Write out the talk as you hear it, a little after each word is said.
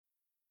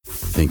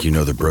Think you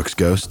know the Brooks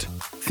Ghost?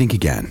 Think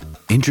again.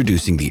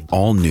 Introducing the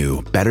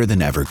all-new,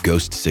 better-than-ever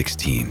Ghost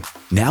 16.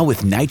 Now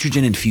with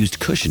nitrogen-infused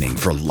cushioning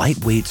for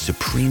lightweight,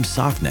 supreme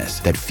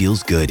softness that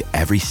feels good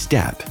every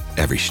step,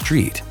 every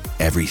street,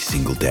 every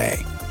single day.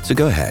 So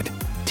go ahead,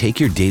 take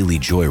your daily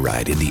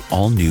joyride in the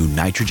all-new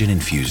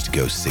nitrogen-infused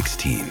Ghost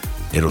 16.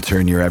 It'll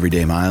turn your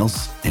everyday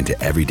miles into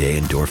everyday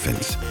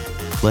endorphins.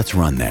 Let's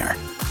run there.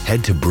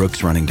 Head to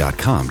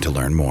brooksrunning.com to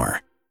learn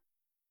more.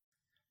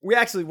 We're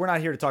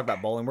not here to talk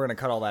about bowling. We're going to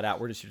cut all that out.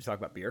 We're just here to talk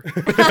about beer.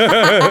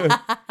 It's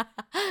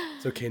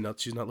okay,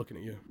 Nuts. She's not looking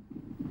at you.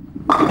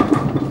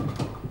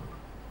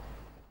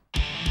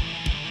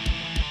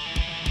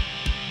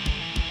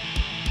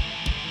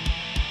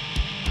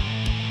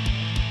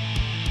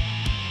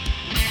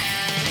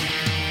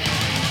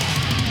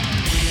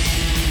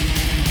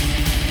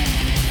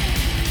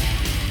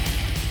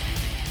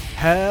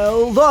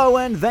 Hello,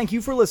 and thank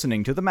you for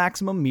listening to the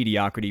Maximum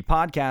Mediocrity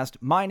Podcast.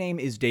 My name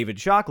is David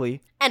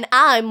Shockley. And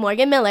I'm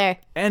Morgan Miller.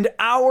 And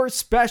our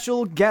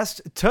special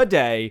guest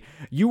today,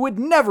 you would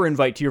never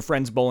invite to your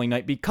friend's bowling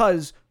night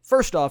because,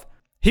 first off,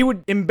 he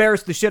would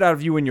embarrass the shit out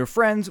of you and your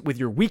friends with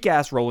your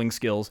weak-ass rolling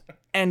skills.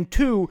 And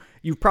two,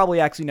 you've probably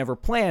actually never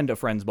planned a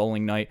friend's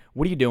bowling night.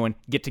 What are you doing?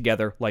 Get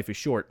together. Life is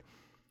short.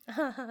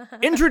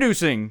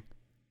 Introducing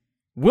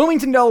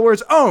Wilmington,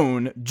 Delaware's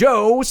own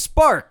Joe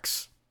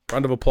Sparks.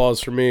 Round of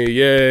applause for me.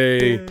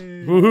 Yay.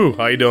 Woohoo.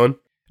 How you doing?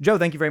 Joe,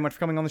 thank you very much for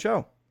coming on the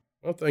show.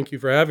 Well, thank you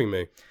for having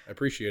me. I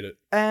appreciate it.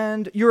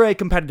 And you're a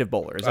competitive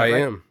bowler, is that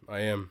right? I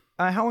am.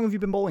 How long have you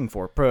been bowling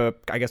for?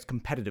 I guess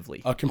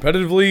competitively.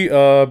 Competitively,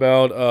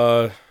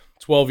 about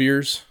 12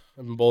 years.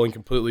 I've been bowling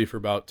completely for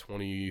about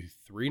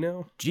 23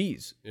 now.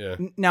 Jeez. Yeah.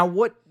 Now,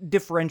 what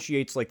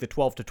differentiates like the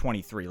 12 to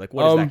 23? Like,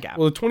 what is that gap?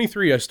 Well, the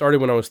 23, I started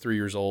when I was 3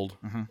 years old.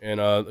 Mm-hmm. And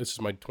this is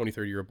my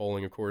 23rd year of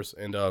bowling, of course.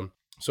 And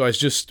so I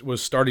just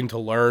was starting to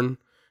learn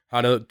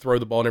how to throw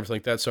the ball and everything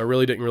like that. So I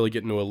really didn't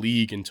get into a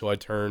league until I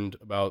turned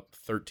about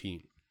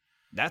 13.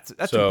 That's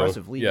so,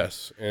 impressive league.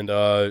 Yes. And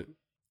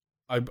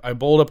I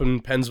bowled up in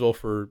Pennsville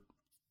for,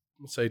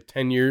 let's say,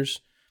 10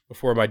 years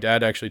before my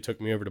dad actually took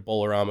me over to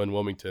Bowlerama in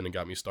Wilmington and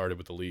got me started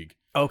with the league.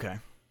 Okay.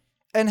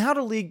 And how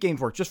do league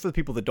games work? Just for the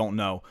people that don't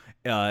know,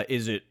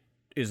 is it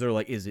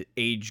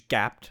age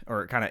gapped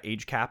or kind of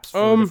age caps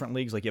for the different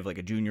leagues? Like you have like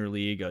a junior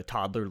league, a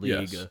toddler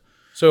league. Yes.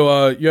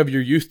 So you have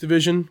your youth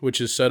division,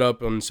 which is set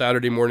up on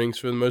Saturday mornings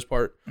for the most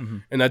part,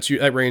 and that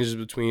ranges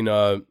between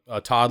a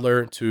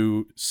toddler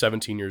to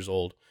 17 years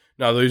old.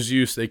 Now, those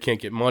youths, they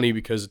can't get money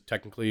because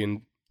technically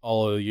in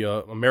all of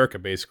America,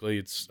 basically,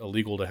 it's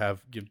illegal to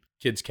give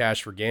kids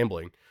cash for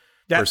gambling,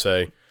 per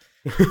se.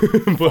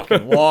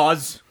 Fucking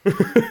laws.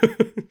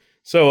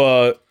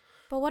 So,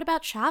 but what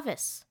about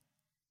Chavez?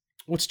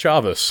 What's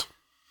Chavez?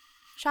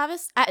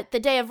 Chavez? The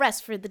day of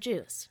rest for the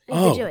Jews.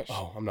 Oh, the Jewish.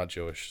 Oh, I'm not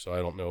Jewish, so I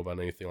don't know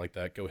about anything like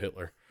that. Go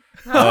Hitler.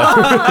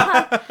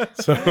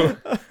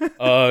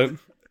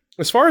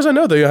 As far as I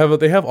know, they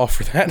have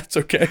offered that. It's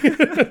okay.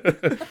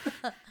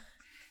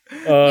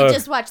 We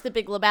just watched The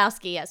Big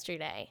Lebowski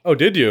yesterday. Oh,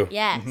 did you?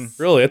 Yes.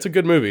 Mm-hmm. Really? It's a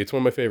good movie. It's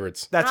one of my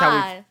favorites. That's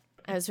how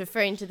I was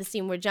referring to the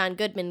scene where John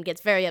Goodman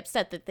gets very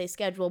upset that they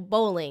schedule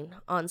bowling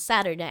on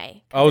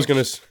Saturday. I was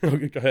going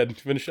to... Go ahead and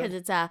finish up. Because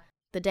it's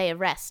the day of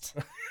rest.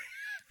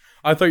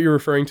 I thought you were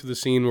referring to the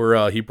scene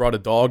where he brought a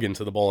dog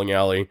into the bowling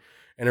alley,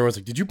 and everyone's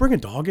like, "Did you bring a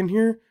dog in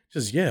here?" He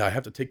says, "Yeah, I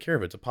have to take care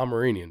of it. It's a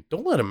Pomeranian.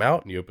 Don't let him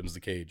out." And he opens the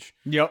cage.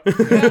 Yep. This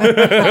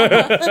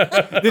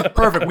is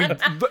perfect.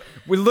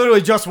 We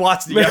literally just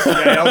watched it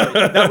yesterday.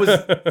 That was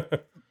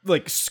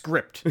like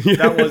script.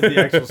 That was the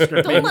actual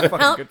script. Don't let him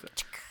out.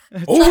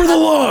 Over the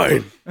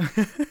line.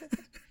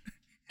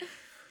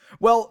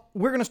 Well,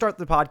 we're going to start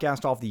the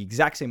podcast off the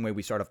exact same way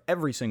we start off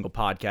every single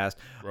podcast.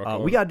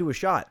 We got to do a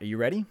shot. Are you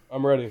ready?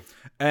 I'm ready.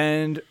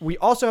 And we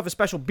also have a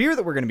special beer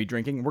that we're going to be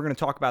drinking. We're going to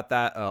talk about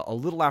that a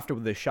little after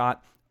this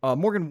shot.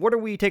 Morgan, what are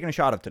we taking a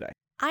shot of today?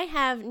 I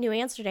have New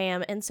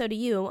Amsterdam, and so do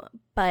you,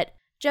 but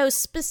Joe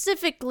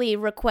specifically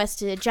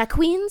requested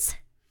Jacquees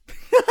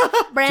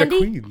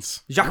brandy.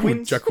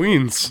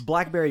 Jacquees.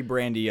 Blackberry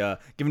brandy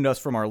given to us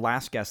from our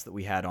last guest that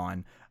we had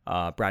on,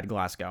 Brad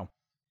Glasgow.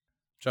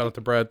 Shout out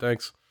to Brad.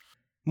 Thanks.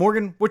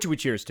 Morgan, what should we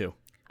cheers to?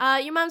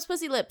 Your mom's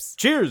pussy lips.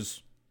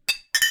 Cheers!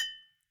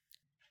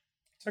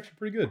 It's actually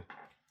pretty good.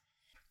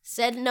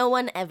 Said no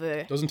one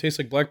ever. Doesn't taste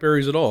like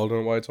blackberries at all. I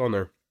don't know why it's on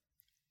there.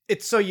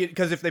 It's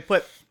because if they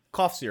put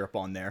cough syrup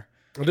on there.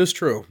 It is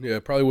true. Yeah,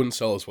 it probably wouldn't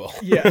sell as well.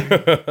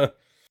 Yeah.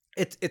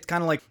 It's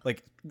kind of like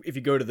if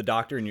you go to the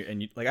doctor and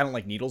you like, I don't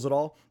like needles at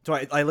all. So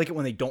I like it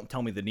when they don't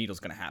tell me the needle's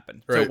going to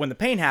happen. Right. So when the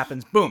pain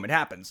happens, boom, it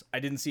happens. I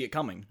didn't see it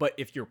coming. But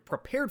if you're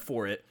prepared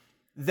for it,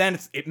 then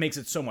it makes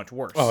it so much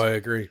worse. Oh, I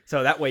agree.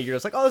 So that way you're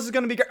just like, oh, this is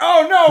going to be great.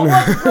 Oh, no, it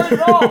wasn't great at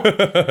all.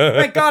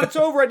 Thank God it's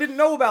over. I didn't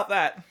know about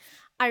that.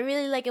 I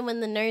really like it when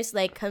the nurse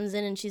comes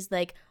in and she's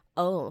like,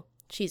 oh,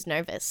 she's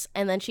nervous.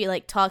 And then she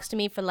talks to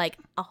me for a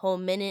whole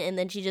minute, and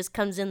then she just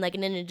comes in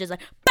and then just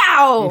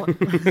bow!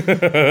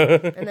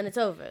 And then it's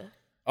over.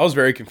 I was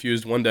very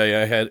confused. One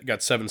day I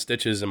got 7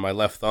 stitches in my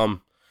left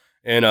thumb,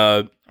 and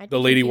the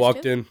lady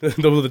walked in.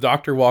 The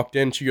doctor walked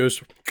in. She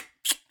goes,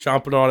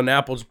 chomping on an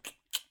apple.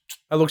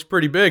 That looks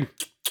pretty big.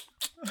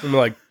 I'm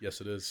like,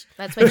 yes, it is.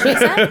 That's what she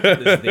said.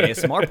 This is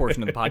the ASMR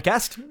portion of the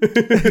podcast.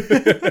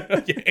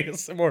 Yeah,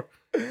 ASMR.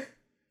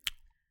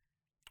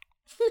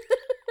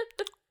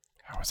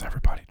 How was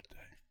everybody today?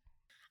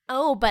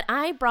 Oh, but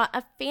I brought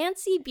a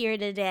fancy beer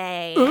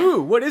today.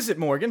 Ooh, what is it,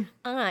 Morgan?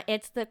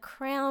 It's the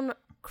Crown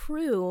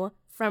Crew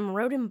from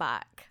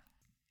Rodenbach.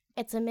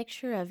 It's a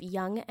mixture of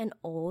young and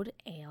old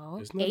ale,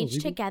 Isn't that aged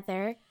illegal?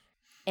 together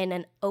in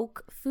an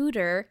oak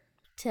foeder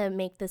to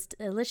make this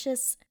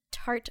delicious,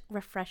 tart,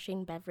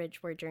 refreshing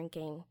beverage we're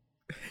drinking.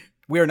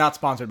 We are not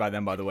sponsored by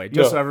them, by the way, just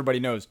No. so everybody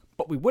knows.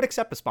 But we would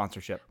accept a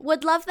sponsorship.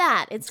 Would love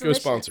that. It's Let's go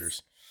delicious.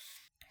 sponsors.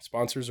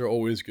 Sponsors are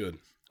always good.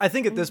 I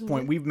think at this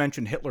point, we've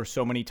mentioned Hitler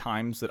so many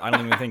times that I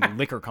don't even think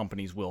liquor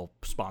companies will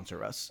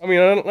sponsor us. I mean,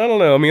 I don't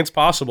know. I mean, it's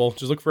possible.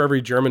 Just look for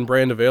every German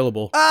brand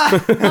available.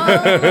 Oh,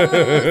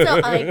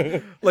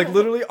 so, Like,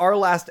 literally, our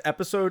last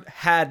episode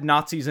had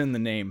Nazis in the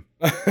name.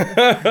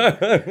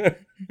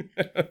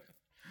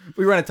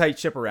 We run a tight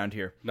ship around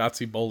here.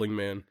 Nazi bowling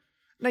man.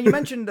 Now, you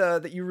mentioned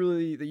that you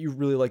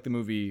really like the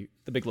movie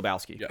The Big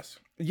Lebowski. Yes.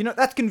 You know,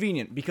 that's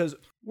convenient because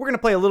we're going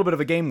to play a little bit of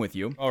a game with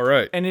you. All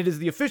right. And it is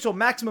the official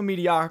Maximum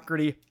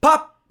Mediocrity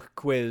pop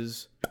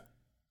quiz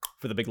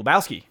for The Big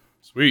Lebowski.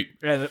 Sweet.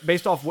 And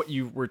based off what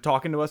you were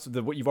talking to us,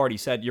 what you've already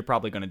said, you're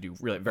probably going to do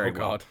really very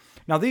well. God.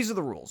 Now, these are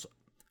the rules.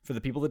 For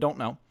the people that don't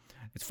know,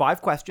 it's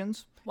 5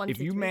 questions. One, if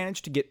two, you three.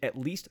 manage to get at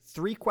least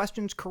 3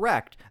 questions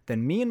correct,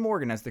 then me and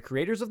Morgan, as the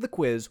creators of the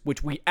quiz,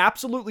 which we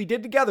absolutely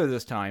did together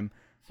this time,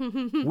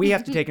 we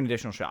have to take an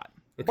additional shot.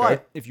 Okay.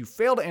 But if you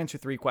fail to answer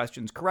 3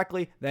 questions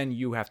correctly, then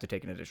you have to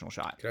take an additional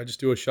shot. Can I just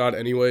do a shot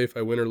anyway if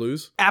I win or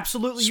lose?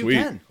 Absolutely, Sweet.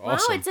 you can. wow,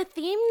 Awesome. it's a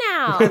theme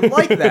now. I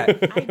like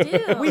that. I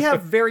do. We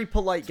have very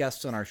polite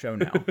guests on our show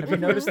now. Have you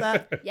noticed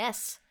that?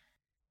 Yes.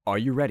 Are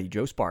you ready,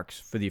 Joe Sparks,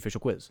 for the official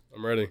quiz?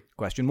 I'm ready.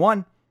 Question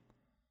 1.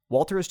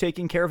 Walter is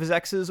taking care of his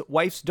ex's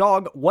wife's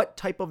dog. What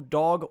type of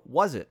dog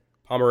was it?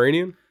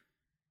 Pomeranian?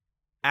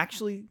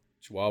 Actually,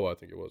 Chihuahua, I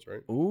think it was,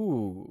 right?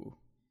 ooh.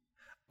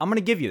 I'm going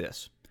to give you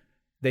this.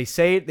 They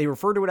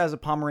refer to it as a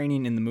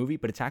Pomeranian in the movie,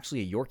 but it's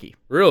actually a Yorkie.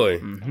 Really?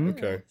 Mm-hmm.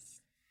 Okay.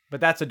 But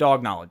that's a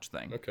dog knowledge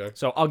thing. Okay.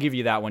 So I'll give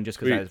you that one just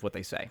because Sweet. that is what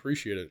they say.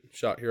 Appreciate it.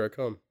 Shot, here I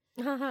come.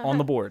 On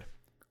the board.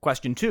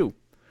 Question 2.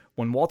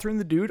 When Walter and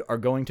the dude are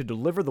going to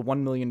deliver the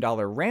 $1 million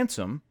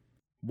ransom,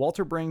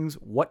 Walter brings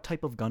what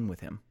type of gun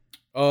with him?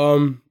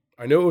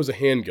 I know it was a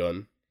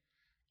handgun.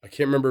 I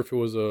can't remember if it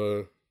was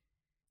a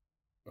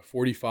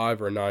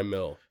 45 or a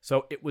 9mm.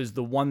 So it was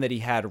the one that he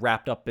had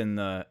wrapped up in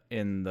the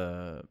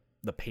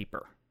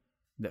paper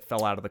that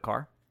fell out of the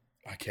car.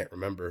 I can't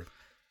remember.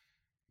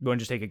 You want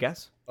to just take a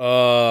guess?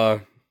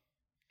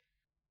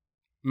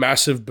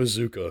 Massive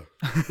bazooka.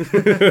 That's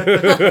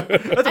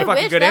a I fucking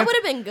wish good that answer. would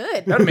have been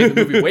good. That would have made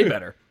the movie way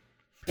better.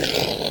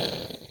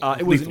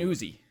 It was an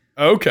Uzi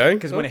Okay.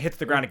 because when it hits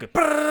the ground, it goes.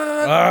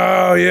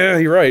 Oh, yeah,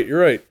 you're right. You're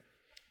right.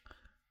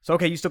 So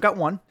okay, you still got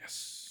one.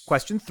 Yes.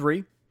 Question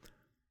 3.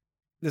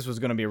 This was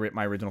going to be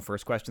my original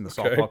first question, the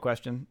Okay. softball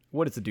question.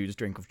 What is the dude's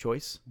drink of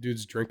choice?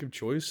 Dude's drink of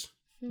choice?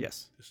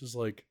 Yes. This is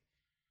like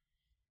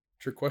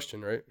trick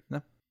question, right?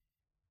 No.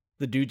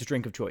 The dude's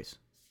drink of choice.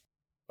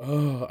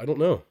 I don't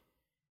know.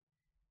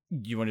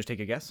 You want to just take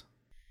a guess?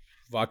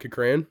 Vodka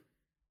cran?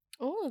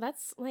 Oh,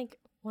 that's like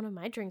one of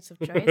my drinks of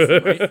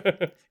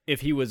choice.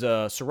 If he was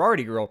a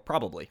sorority girl,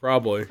 probably.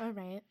 Probably. All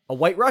right. A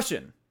White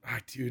Russian.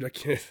 Dude, I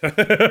can't.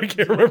 I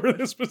can't remember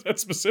the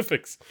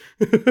specifics.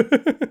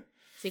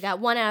 So you got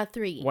 1 out of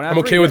 3. One out I'm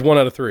of okay 3. with 1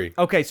 out of 3.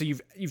 Okay, so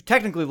you've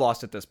technically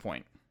lost at this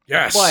point,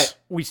 Yes. but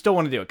we still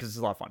want to do it because it's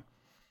a lot of fun.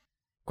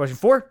 Question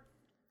 4.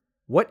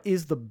 What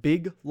is the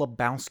Big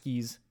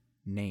Lebowski's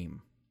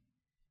name?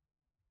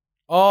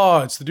 Oh,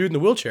 it's the dude in the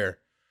wheelchair.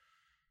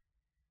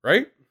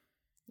 Right?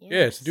 Yes.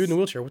 Yeah, it's the dude in the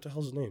wheelchair. What the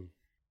hell's his name?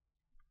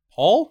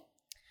 Paul?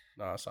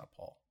 No, it's not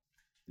Paul.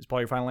 Is Paul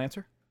your final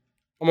answer?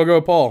 I'm going to go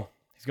with Paul.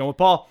 He's going with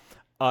Paul.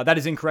 That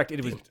is incorrect.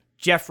 It was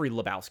Jeffrey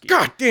Lebowski.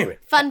 God damn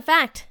it. Fun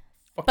fact.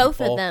 Fucking Both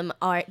Paul. of them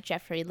are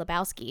Jeffrey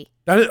Lebowski.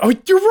 That is, oh,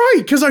 you're right,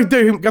 because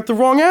they got the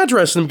wrong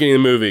address in the beginning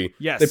of the movie.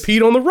 Yes. They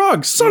peed on the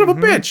rug. Son of a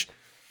bitch.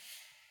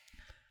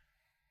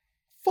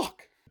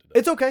 Fuck.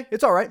 It's okay.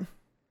 It's all right.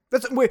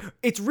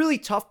 It's really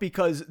tough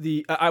because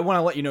I want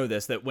to let you know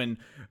this, that when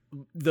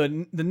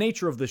the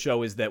nature of the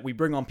show is that we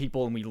bring on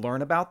people and we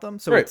learn about them.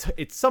 So Right.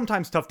 it's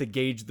sometimes tough to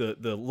gauge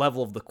the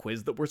level of the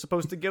quiz that we're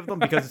supposed to give them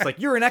because it's like,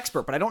 you're an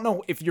expert, but I don't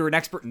know if you're an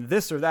expert in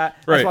this or that.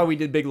 That's Right. why we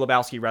did Big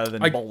Lebowski rather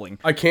than bowling.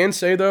 I can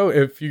say, though,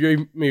 if you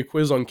gave me a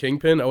quiz on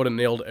Kingpin, I would have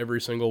nailed every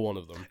single one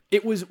of them.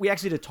 We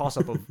actually did a toss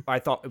up of, I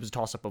thought it was a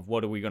toss up of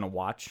what are we going to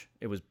watch?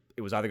 It was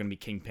either going to be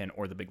Kingpin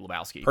or the Big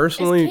Lebowski.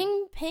 Personally, Is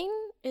King Ping?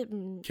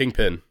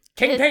 Kingpin.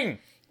 Kingpin!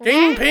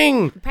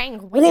 Kingpin!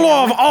 Ping. Ruler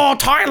of all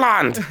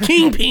Thailand!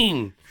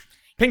 Kingpin!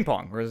 Ping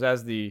pong, whereas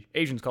as the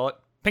Asians call it,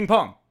 ping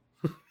pong.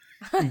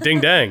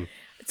 Ding dang.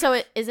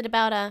 So is it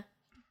about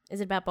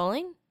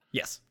bowling?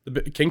 Yes.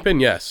 Kingpin,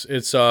 yes.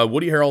 It's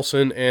Woody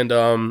Harrelson and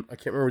I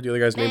can't remember the other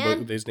guy's name,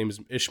 And? but his name is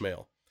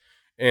Ishmael.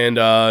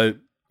 And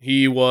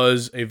He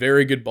was a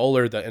very good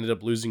bowler that ended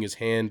up losing his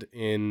hand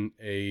in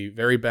a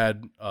very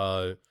bad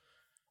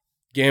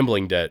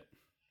gambling debt.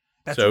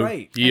 That's so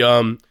right.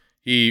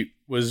 he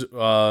was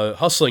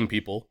hustling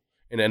people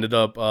and ended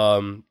up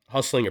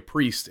hustling a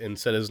priest and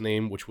said his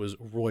name, which was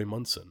Roy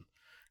Munson.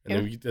 And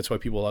then that's why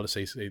people a lot of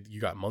say you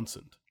got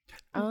Munsoned.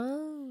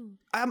 Oh.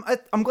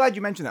 I'm glad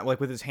you mentioned that, like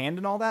with his hand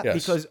and all that, Yes.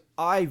 because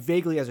I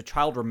vaguely as a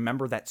child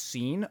remember that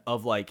scene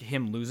of like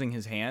him losing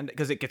his hand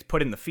because it gets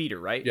put in the feeder,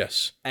 right?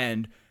 Yes.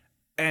 And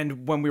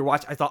when we were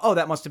watching, I thought, oh,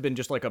 that must have been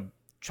just like a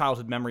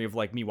childhood memory of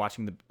like me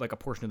watching a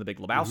portion of The Big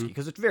Lebowski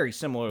because it's very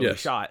similarly Yes.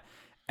 shot.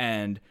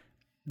 And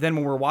then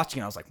when we were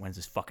watching, I was like, when's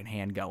this fucking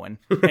hand going?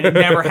 And it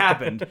never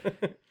happened.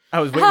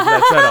 I was waiting for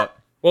that setup.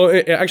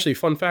 Well, actually,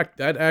 fun fact,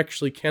 that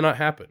actually cannot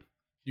happen.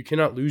 You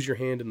cannot lose your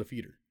hand in the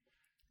feeder.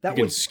 That You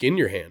can was skin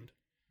your hand.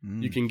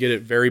 You can get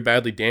it very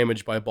badly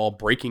damaged by a ball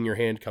breaking your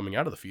hand coming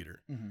out of the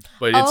feeder.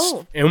 But it's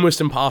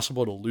almost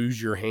impossible to lose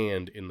your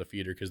hand in the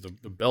feeder because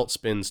the belt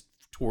spins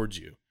towards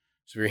you.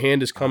 So if your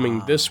hand is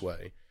coming this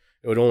way,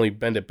 it would only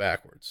bend it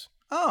backwards.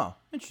 Oh,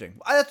 interesting.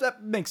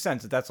 That makes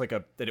sense. That's like I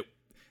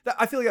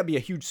feel like that'd be a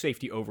huge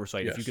safety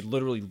oversight if you could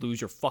literally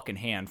lose your fucking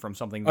hand from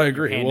something that I your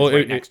agree. hand Well, is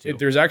right next to.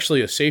 there's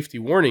actually a safety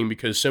warning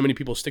because so many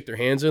people stick their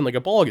hands in. Like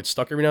a ball gets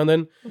stuck every now and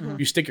then. If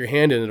you stick your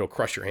hand in, it'll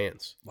crush your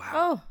hands.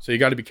 Oh. So you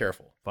got to be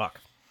careful. Fuck.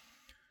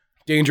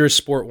 Dangerous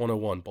sport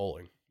 101,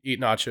 bowling.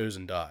 Eat nachos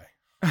and die.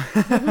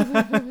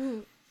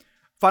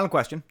 Final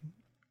question.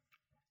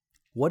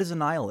 What is a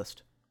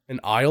nihilist? An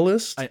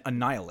nihilist? A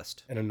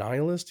nihilist. An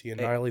nihilist? He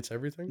annihilates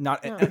everything?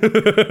 Not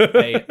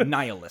a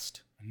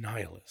nihilist. A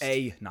nihilist.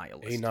 A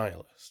nihilist. A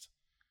nihilist.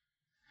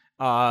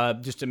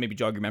 Just to maybe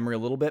jog your memory a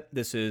little bit,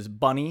 this is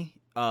Bunny,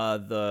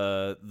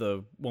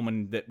 the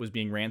woman that was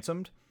being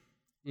ransomed.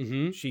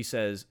 Mm-hmm. She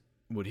says,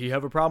 would he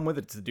have a problem with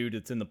it? It's the dude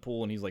that's in the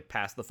pool, and he's like,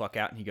 passed the fuck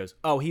out, and he goes,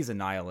 oh, he's a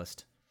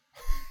nihilist.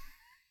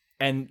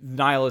 And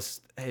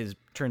nihilist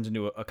turns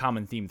into a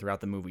common theme throughout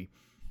the movie.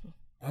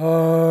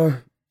 I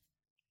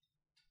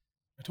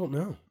don't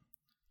know.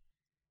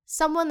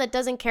 Someone that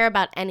doesn't care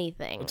about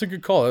anything. That's a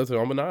good call.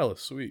 I'm a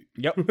nihilist. Sweet.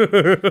 Yep.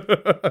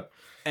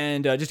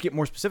 And just to get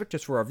more specific,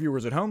 just for our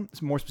viewers at home,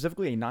 more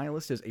specifically, a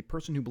nihilist is a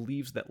person who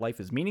believes that life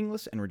is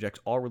meaningless and rejects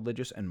all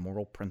religious and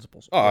moral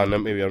principles. Oh, no,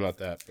 maybe I'm not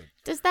that. But.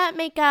 Does that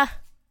make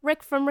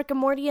Rick from Rick and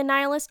Morty a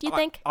nihilist, do you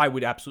think? I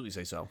would absolutely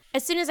say so.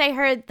 As soon as I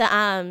heard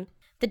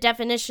the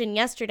definition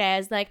yesterday, I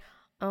was like,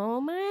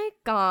 oh my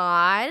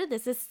god,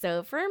 this is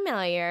so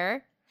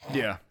familiar.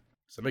 Yeah.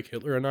 Does that make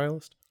Hitler a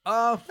nihilist?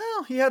 Well,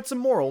 he had some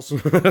morals. I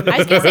was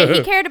going to say,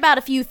 he cared about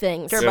a few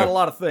things. Care about a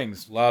lot of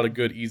things. A lot of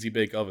good easy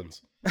bake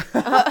ovens.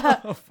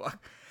 Oh,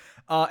 fuck.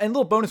 And a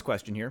little bonus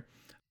question here.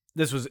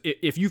 This was,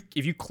 if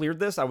you cleared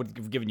this, I would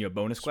have given you a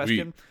bonus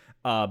question.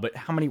 But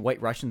how many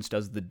White Russians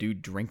does the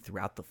dude drink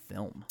throughout the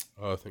film?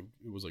 I think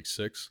it was like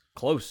 6.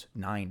 Close.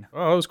 9.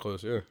 Oh, that was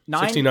close, yeah.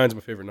 9? 69 is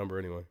my favorite number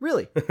anyway.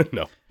 Really?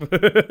 No. Was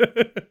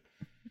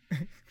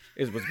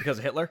it because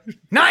of Hitler?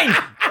 9!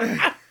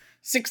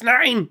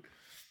 6'9".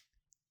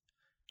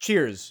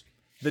 Cheers.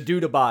 The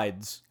dude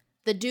abides.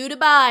 The dude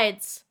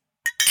abides.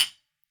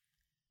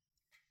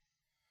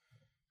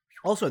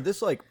 Also,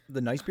 this, like, the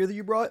nice beer that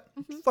you brought,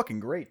 fucking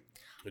great.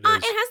 It It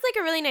is. has like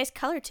a really nice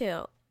color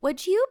too.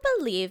 Would you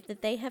believe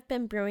that they have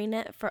been brewing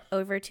it for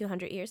over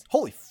 200 years?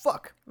 Holy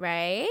fuck.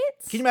 Right?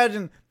 Can you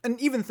imagine, and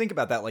even think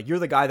about that, like, you're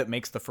the guy that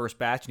makes the first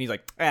batch, and he's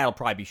like, it'll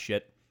probably be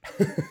shit.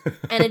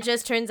 And it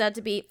just turns out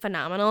to be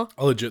phenomenal.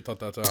 I legit thought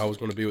that's how I was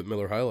going to be with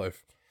Miller High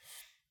Life.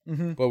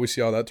 But we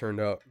see how that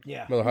turned out.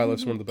 Yeah. Miller High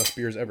Life's one of the best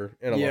beers ever.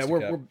 And I Yeah, lost the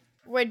cap.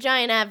 We're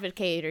giant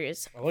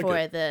advocates like for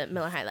it. the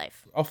Miller High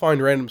Life. I'll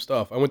find random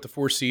stuff. I went to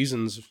Four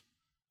Seasons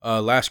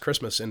last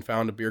Christmas and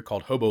found a beer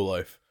called Hobo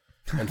Life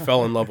and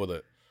fell in love with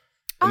it.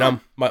 And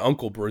now my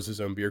uncle brews his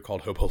own beer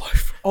called Hobo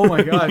Life. Oh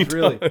my gosh,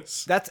 really?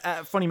 does. That's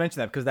funny you mention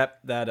that, because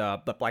that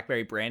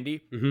blackberry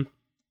brandy,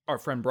 our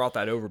friend brought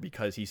that over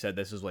because he said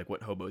this is like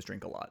what hobos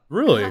drink a lot.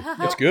 Really?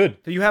 It's good.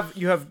 So you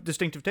have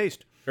distinctive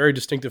taste. Very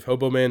distinctive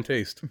hobo man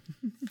taste.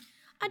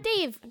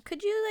 Dave,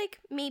 could you like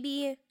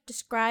maybe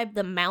describe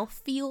the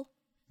mouthfeel?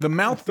 The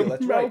mouthfeel,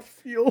 that's right.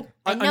 Mouthfeel.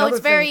 I know Another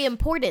it's very thing-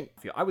 important.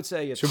 I would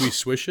say it's... Should we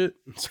swish it?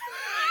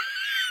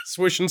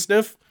 Swish and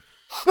sniff?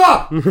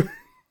 I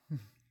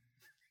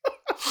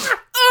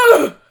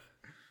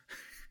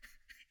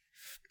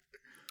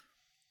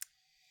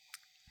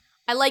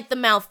like the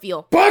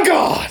mouthfeel. By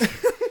God!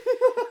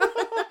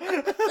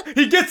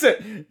 He gets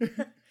it.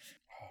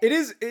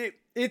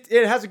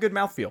 It has a good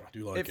mouthfeel.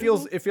 do like it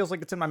it. feels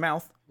like it's in my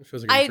mouth. It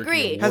feels like I I'm drinking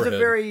agree. a It has a warhead.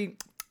 very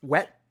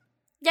wet.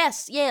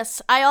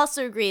 Yes, I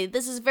also agree.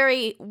 This is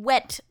very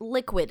wet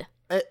liquid.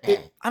 I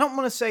don't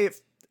want to say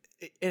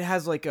it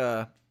has like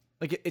a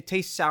it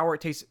tastes sour.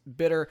 It tastes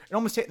bitter. It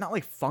almost tastes not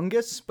like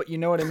fungus, but you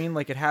know what I mean.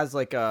 Like it has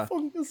like a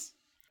fungus.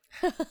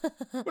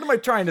 What am I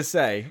trying to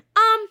say?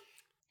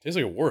 Tastes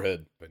like a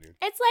warhead.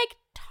 It's like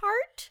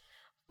tart,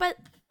 but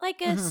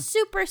like a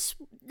super like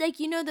Like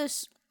a you know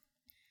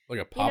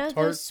Pop-Tart?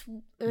 those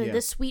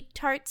the sweet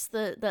tarts,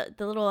 the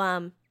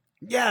little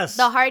Yes.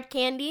 The hard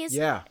candies.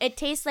 Yeah. It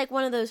tastes like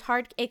one of those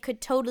it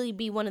could totally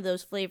be one of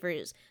those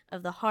flavors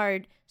of the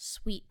hard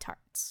sweet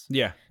tarts.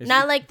 Yeah.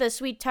 Not like the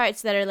sweet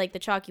tarts that are like the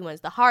chalky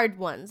ones, the hard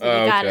ones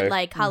that you got okay. at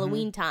like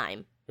Halloween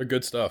time. They're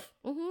good stuff.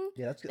 Mm-hmm.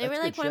 Yeah, that's good. They were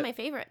like one of my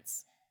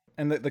favorites.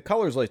 And the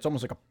color's like, it's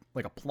almost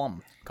like a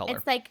plum color.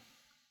 It's like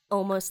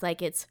almost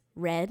like it's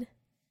red.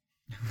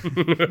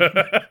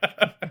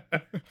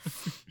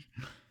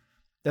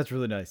 That's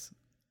really nice.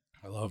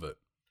 I love it.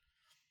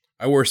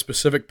 I wore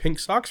specific pink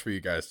socks for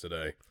you guys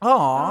today.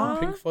 Aww.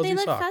 Pink fuzzy they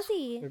look socks.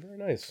 fuzzy. They're very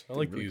nice. I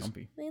like Really these.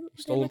 comfy. They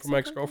Stolen look from my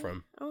so comfy.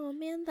 ex-girlfriend. Oh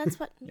man, that's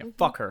what. Yeah,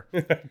 fuck her.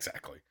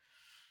 Exactly.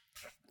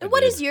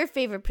 What is your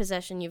favorite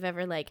possession you've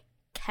ever like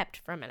kept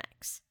from an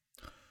ex?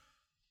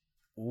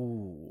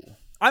 Ooh.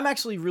 I'm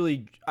actually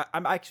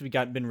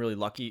been really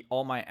lucky.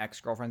 All my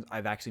ex-girlfriends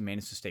I've actually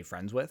managed to stay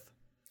friends with.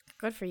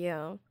 Good for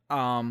you.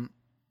 Are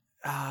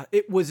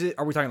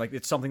we talking like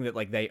it's something that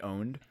like they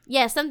owned?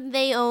 Yeah, something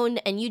they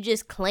owned and you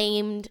just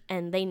claimed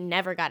and they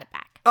never got it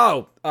back.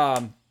 Oh,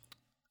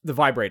 the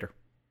vibrator.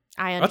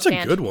 I That's a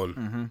understand. good one.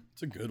 Mm-hmm.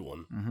 That's a good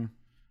one. Mm-hmm.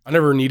 I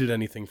never needed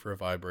anything for a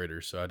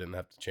vibrator, so I didn't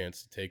have the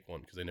chance to take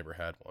one because I never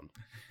had one.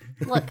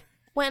 Look,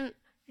 when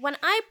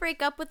I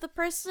break up with a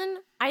person,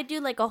 I do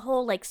like a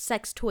whole like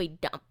sex toy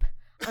dump.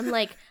 I'm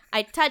like,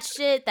 I touched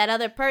it, that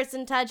other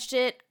person touched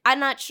it. I'm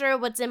not sure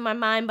what's in my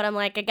mind, but I'm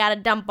like, I gotta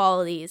dump all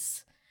of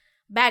these.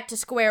 Back to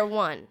square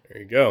one.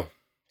 There you go.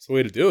 That's the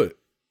way to do it.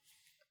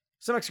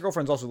 Some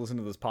ex-girlfriends also listen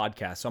to this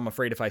podcast, so I'm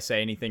afraid if I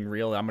say anything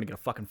real, I'm gonna get a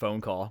fucking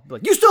phone call. Be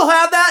like, you still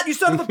have that, you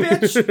son of a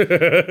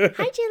bitch!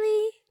 Hi,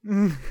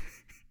 Jilly.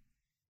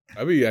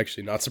 I'd be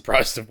actually not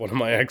surprised if one of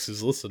my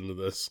exes listened to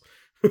this.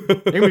 You're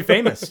gonna be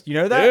famous. You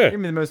know that? Yeah. You're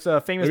gonna be the most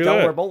famous Look at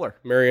Delaware that. bowler.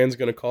 Marianne's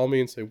going to call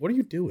me and say, what are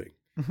you doing?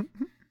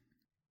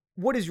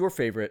 What is your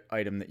favorite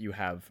item that you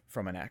have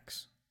from an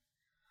ex?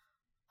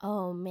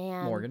 Oh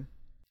man, Morgan?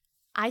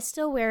 I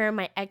still wear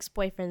my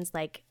ex-boyfriend's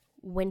like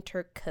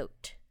winter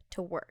coat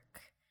to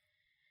work.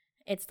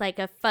 It's like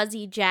a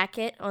fuzzy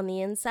jacket on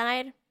the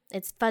inside.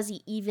 It's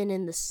fuzzy even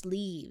in the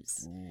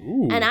sleeves.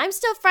 Ooh. And I'm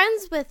still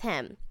friends with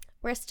him.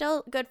 We're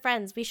still good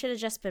friends. We should have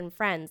just been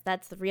friends.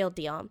 That's the real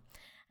deal.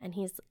 And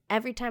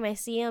every time I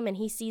see him and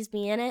he sees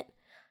me in it,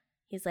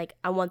 he's like,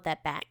 I want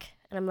that back.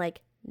 And I'm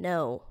like,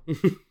 no.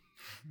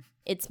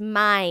 It's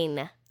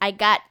mine. I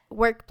got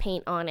work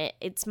paint on it.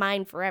 It's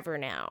mine forever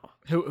now.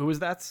 Who is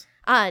that?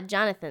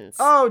 Jonathan's.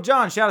 Oh,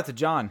 John. Shout out to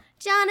John.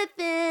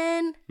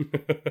 Jonathan.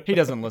 He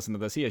doesn't listen to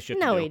this. He has shit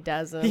to do. No, he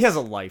doesn't. He has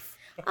a life.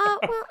 Well,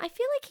 I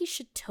feel like he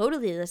should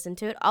totally listen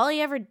to it. All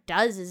he ever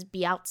does is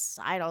be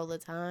outside all the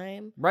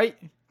time. Right?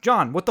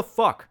 John, what the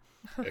fuck?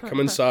 Yeah, come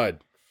inside.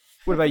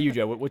 What about you,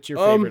 Joe? What's your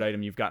favorite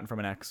item you've gotten from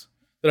an ex?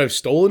 That I've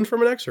stolen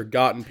from an ex or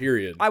gotten,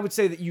 period? I would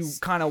say that you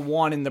kind of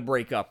won in the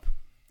breakup.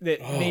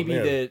 That maybe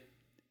man. that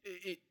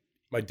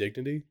My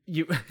dignity?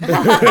 you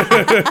That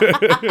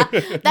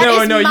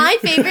is my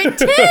favorite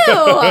too.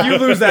 you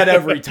lose that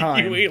every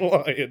time. You ain't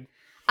lying.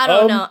 I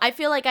don't know. I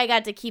feel like I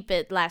got to keep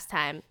it last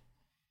time.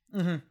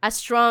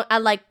 Mm-hmm. I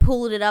like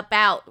pulled it up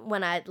out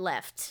when I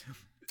left.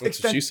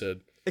 That's what she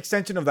said.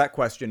 Extension of that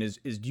question is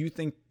do you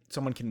think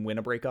someone can win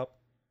a breakup?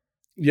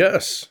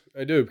 Yes,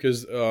 I do,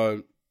 because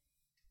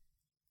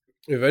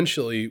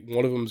eventually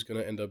one of them is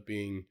going to end up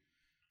being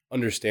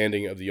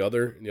understanding of the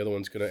other, and the other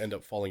one's going to end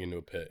up falling into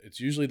a pit. It's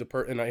usually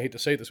and I hate to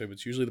say it this way, but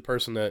it's usually the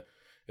person that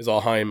is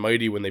all high and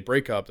mighty when they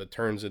break up that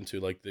turns into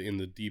like in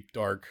the deep,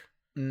 dark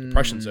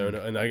depression zone.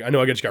 And I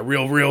know I just got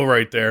real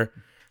right there.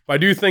 But I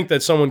do think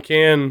that someone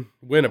can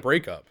win a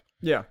breakup.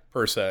 Yeah.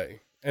 Per se.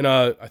 And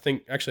I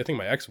think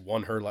my ex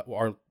won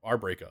our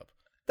breakup.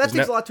 That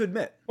takes a lot to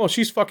admit. Well,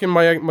 she's fucking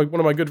my one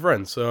of my good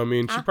friends, so I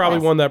mean, she probably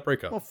won that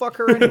breakup. Well, fuck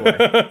her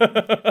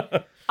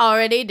anyway.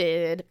 Already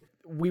did.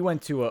 We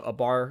went to a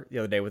bar the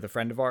other day with a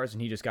friend of ours,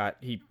 and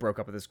he broke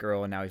up with this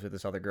girl, and now he's with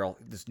this other girl.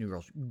 This new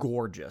girl's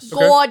gorgeous.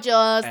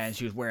 Gorgeous. And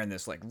she was wearing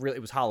this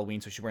it was Halloween,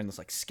 so she was wearing this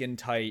like skin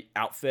tight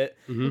outfit.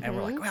 And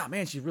we're like, wow,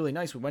 man, she's really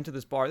nice. We went to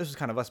this bar. This was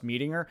kind of us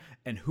meeting her,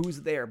 and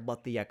who's there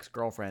but the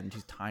ex-girlfriend?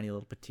 She's a tiny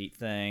little petite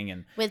thing,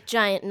 and With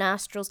giant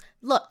nostrils.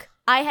 Look,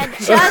 I had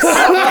just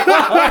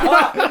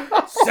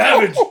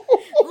Savage.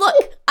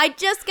 Look, I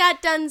just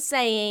got done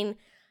saying,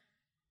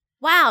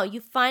 wow, you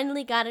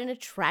finally got an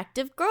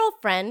attractive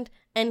girlfriend.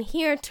 And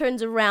here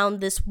turns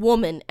around this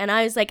woman. And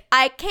I was like,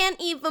 I can't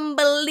even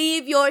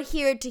believe you're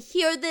here to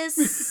hear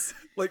this.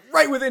 like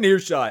right within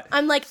earshot.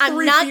 I'm like, I'm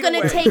 3 not feet going to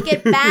away. take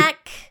it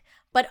back.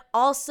 But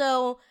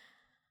also,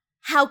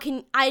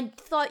 I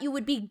thought you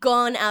would be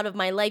gone out of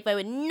my life. I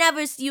would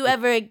never see you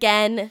ever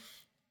again.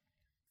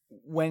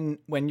 When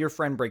your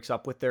friend breaks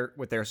up with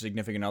their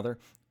significant other,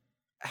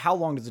 how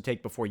long does it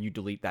take before you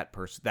delete that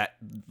person,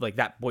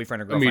 that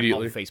boyfriend or girlfriend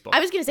Immediately. off Facebook? I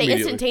was going to say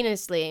Immediately.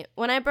 instantaneously.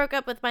 When I broke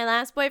up with my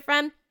last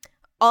boyfriend,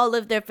 all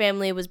of their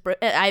family was...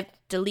 I've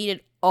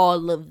deleted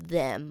all of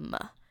them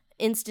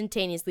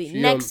instantaneously.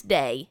 Next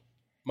day.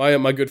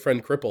 My good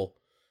friend Cripple.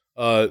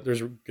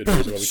 There's a good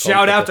reason why we call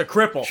Shout him out to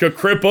Cripple.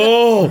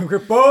 Cripple.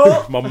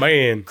 Cripple. My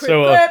man.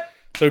 Crip.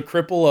 So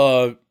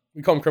Cripple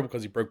we call him Cripple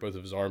because he broke both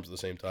of his arms at the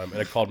same time, and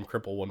I called him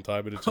Cripple one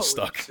time, and it just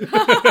stuck. Oh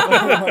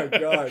my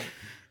god.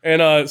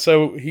 And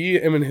so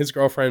him and his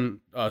girlfriend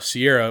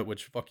Sierra,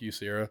 which fuck you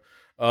Sierra,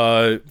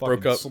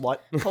 broke up. Slut.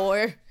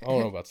 Poor. I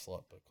don't know about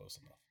slut, but close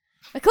enough.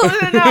 Close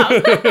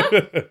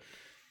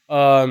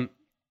enough.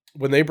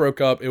 When they broke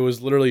up, it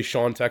was literally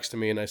Sean texted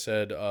me, and I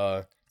said,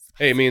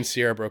 "Hey, me and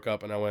Sierra broke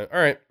up," and I went, "All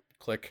right,"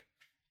 click,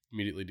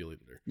 immediately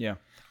deleted her. Yeah.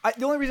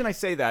 The only reason I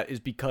say that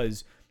is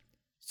because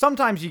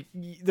sometimes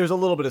there's a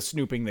little bit of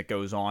snooping that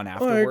goes on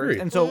afterwards. agree.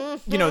 And so,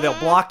 they'll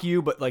block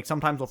you, but like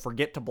sometimes they'll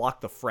forget to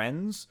block the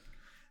friends.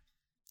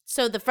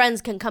 So the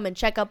friends can come and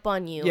check up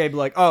on you. Yeah, be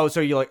like, oh, so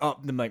you're like, oh,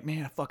 I'm like,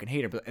 man, I fucking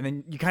hate her. But, and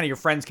then your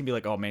friends can be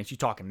like, oh man, she's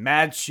talking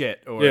mad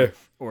shit, or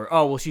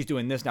oh, well, she's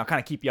doing this now.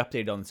 Kind of keep you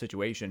updated on the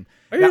situation.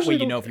 That way,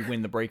 you know if you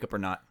win the breakup or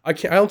not. I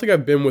don't think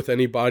I've been with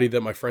anybody that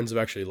my friends have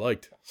actually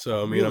liked.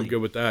 So I mean, I'm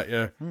good with that.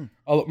 Yeah.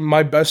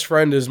 My best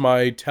friend is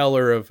my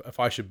teller of if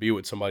I should be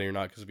with somebody or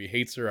not. Because if he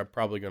hates her, I'm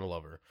probably gonna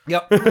love her.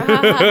 Yep.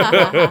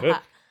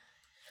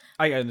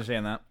 I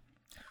understand that.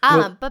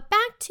 But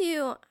back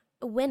to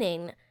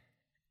winning.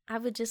 I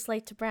would just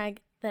like to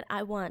brag that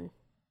I won.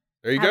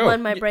 There you I go.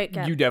 won my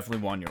breakup. You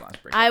definitely won your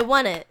last breakup. I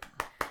won it.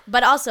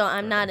 But also,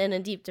 I'm not in a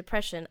deep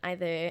depression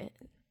either.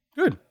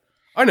 Good.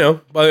 I know,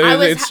 but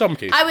it's some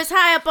cases. I was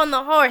high up on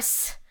the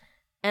horse,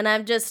 and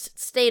I've just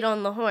stayed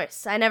on the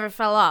horse. I never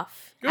fell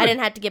off. Good. I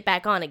didn't have to get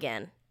back on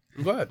again.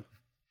 I'm glad.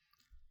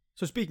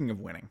 So speaking of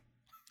winning,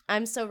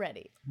 I'm so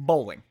ready.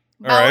 bowling.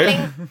 All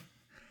right. Bowling.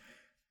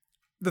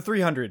 The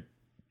 300.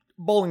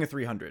 Bowling a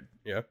 300.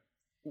 Yeah.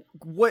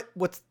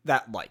 What's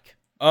that like?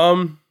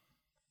 But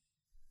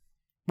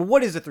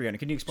what is a 300?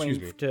 Can you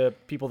explain to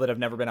people that have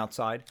never been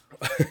outside?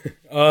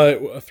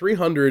 A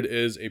 300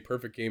 is a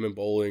perfect game in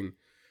bowling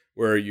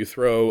where you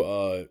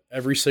throw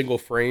every single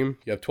frame.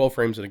 You have 12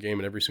 frames in a game,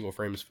 and every single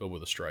frame is filled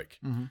with a strike.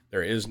 Mm-hmm.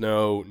 There is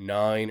no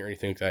 9 or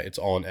anything like that. It's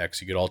all an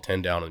X. You get all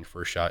 10 down on your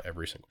first shot,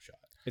 every single shot.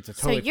 It's a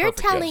totally So you're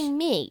perfect telling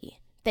me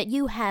that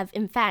you have,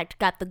 in fact,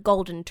 got the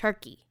golden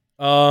turkey?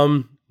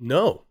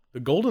 No. The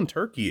golden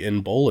turkey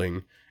in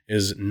bowling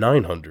is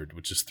 900,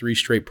 which is 3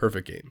 straight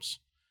perfect games.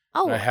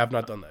 Oh. And I have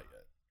not done that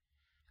yet.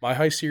 My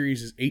high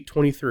series is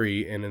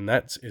 823, and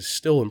that is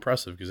still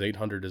impressive because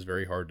 800 is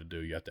very hard to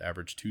do. You have to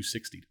average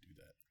 260 to do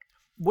that.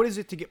 What is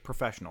it to get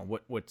professional?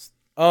 What's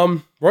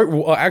Right.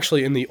 Well,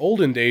 actually, in the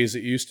olden days,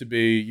 it used to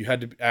be you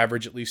had to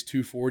average at least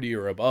 240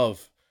 or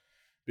above,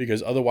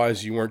 because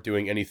otherwise you weren't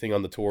doing anything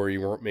on the tour.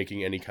 You weren't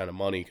making any kind of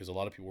money because a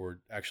lot of people were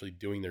actually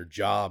doing their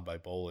job by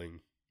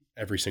bowling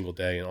every single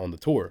day and on the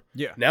tour.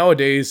 Yeah.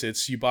 Nowadays,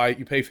 it's you pay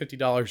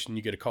 $50 and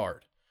you get a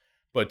card.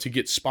 But to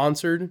get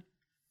sponsored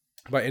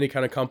by any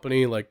kind of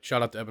company, like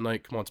shout out to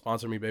Ebonite, come on,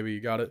 sponsor me, baby, you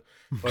got it.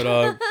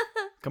 But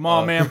come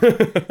on, man.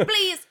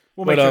 Please.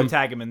 We'll make sure to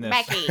tag him in this.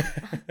 Becky.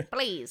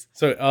 Please.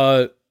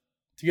 So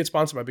to get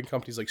sponsored by big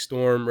companies like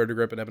Storm,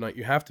 Roto-Grip, and Ebonite,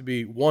 you have to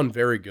be, one,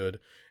 very good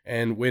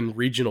and win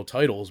regional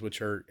titles,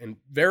 which are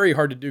very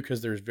hard to do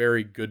because there's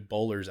very good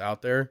bowlers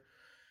out there.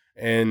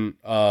 And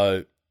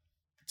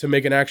to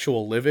make an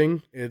actual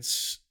living,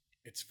 it's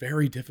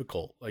very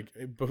difficult. Like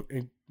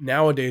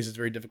nowadays, it's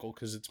very difficult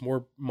because it's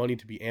more money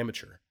to be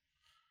amateur.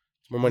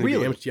 It's more money to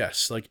be amateur.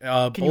 Yes, like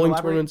bowling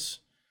tournaments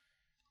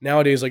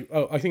nowadays. Like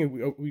I think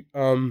we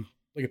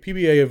like a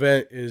PBA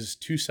event is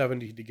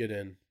 $270 to get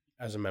in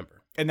as a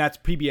member. And that's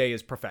PBA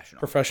is professional.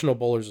 Professional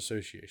Bowlers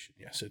Association.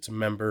 Yes, it's a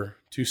member.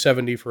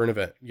 $270 for an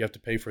event. You have to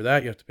pay for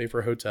that. You have to pay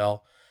for a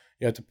hotel.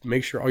 You have to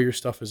make sure all your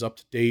stuff is up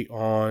to date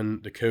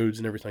on the codes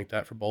and everything like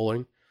that for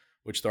bowling,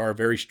 which there are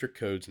very strict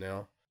codes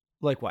now.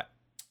 Like what?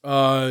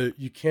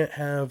 You can't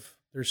have.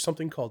 There's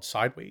something called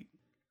side weight.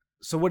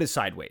 So what is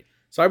side weight?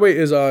 Side weight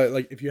is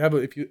like if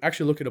you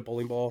actually look at a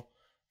bowling ball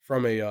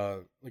from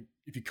a like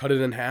if you cut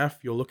it in half,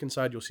 you'll look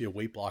inside, you'll see a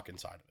weight block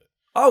inside of it.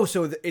 Oh,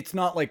 so it's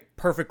not like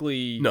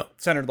perfectly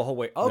centered the whole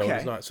way. Okay. No,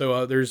 it's not.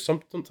 So there's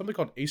something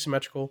called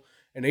asymmetrical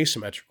and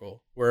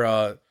asymmetrical, where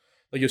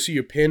like you'll see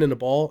a pin in the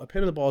ball. A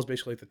pin in the ball is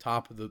basically at the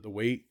top of the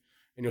weight,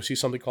 and you'll see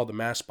something called the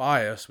mass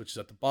bias, which is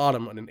at the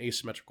bottom on an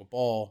asymmetrical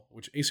ball.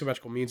 Which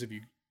asymmetrical means if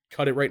you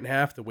cut it right in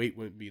half, the weight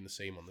wouldn't be the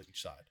same on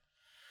each side.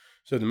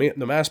 So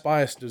the mass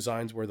bias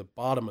designs where the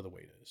bottom of the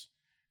weight is,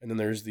 and then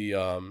there's the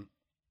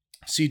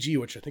CG,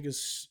 which I think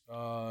is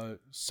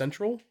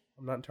central.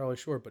 I'm not entirely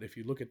sure, but if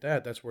you look at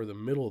that, that's where the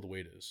middle of the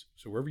weight is.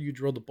 So wherever you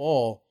drill the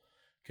ball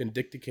can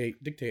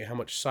dictate how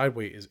much side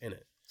weight is in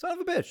it. Son of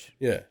a bitch.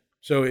 Yeah.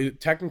 So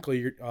technically,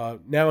 you're,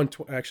 now in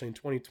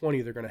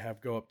 2020, they're going to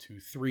go up to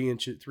 3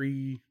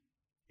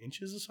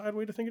 inches of side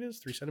weight. I think it is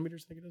 3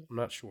 centimeters. I think it is. I'm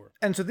not sure.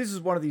 And so this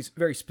is one of these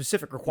very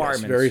specific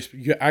requirements.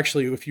 Yes,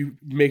 actually, if you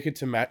make it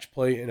to match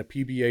play in a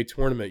PBA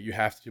tournament, you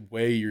have to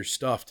weigh your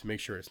stuff to make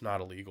sure it's not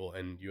illegal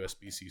and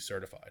USBC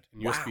certified.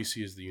 And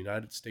USBC is the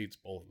United States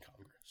Bowling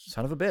Congress.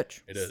 Son of a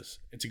bitch. It is.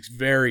 It's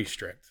very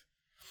strict.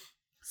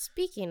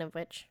 Speaking of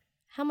which,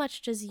 how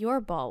much does your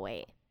ball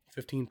weigh?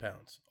 15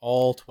 pounds.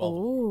 All 12.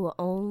 Oh,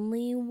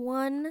 only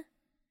one?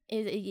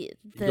 You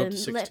go up to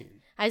 16.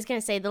 I was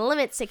going to say the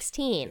limit's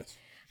 16. Yes.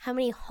 How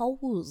many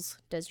holes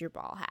does your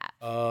ball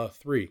have?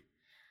 3.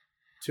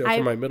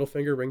 For my middle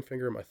finger, ring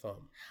finger, and my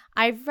thumb.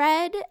 I've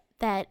read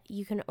that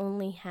you can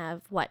only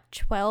have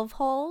 12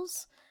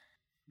 holes.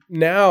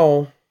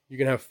 Now you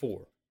can have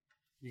 4.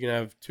 You can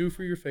have 2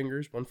 for your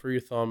fingers, 1 for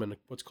your thumb, and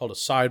what's called a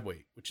side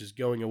weight, which is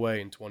going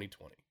away in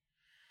 2020.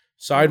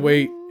 Side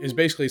weight is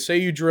basically, say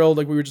you drilled,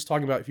 like we were just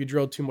talking about, if you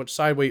drilled too much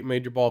side weight and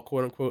made your ball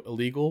quote unquote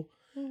illegal,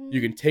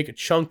 you can take a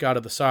chunk out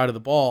of the side of the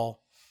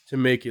ball to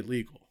make it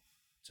legal,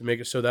 to make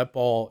it so that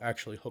ball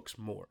actually hooks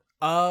more.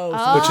 Oh,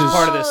 so which is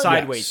part of the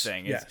side weight Yes,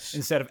 thing. yes.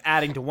 Instead of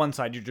adding to one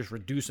side, you're just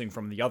reducing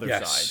from the other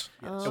Yes. side.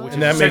 Yes. Which And is that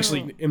makes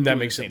essentially and that doing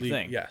makes the it same legal.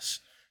 thing. Yes.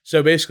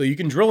 So basically, you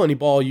can drill any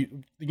ball. You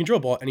can drill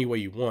a ball any way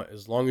you want,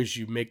 as long as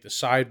you make the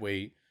side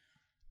weight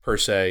per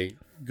se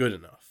good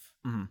enough.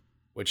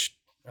 Which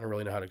I don't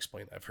really know how to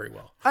explain that very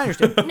well. I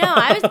understand. No,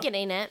 I was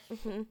getting it.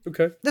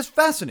 Okay. That's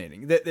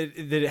fascinating that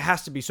it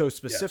has to be so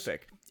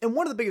specific. And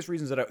one of the biggest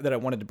reasons that I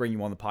wanted to bring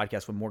you on the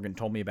podcast when Morgan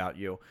told me about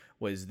you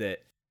was that,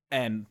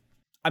 and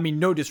I mean,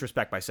 no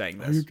disrespect by saying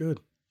this, You're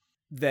good.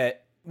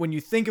 that when you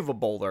think of a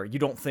bowler, you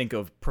don't think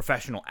of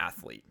professional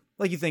athlete.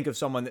 Like you think of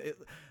someone,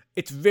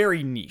 it's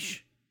very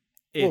niche.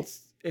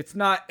 It's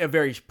not a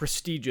very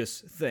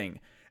prestigious thing.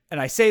 And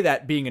I say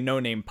that being a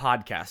no-name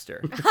podcaster.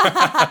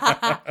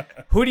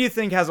 Who do you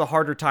think has a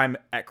harder time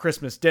at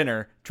Christmas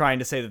dinner trying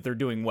to say that they're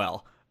doing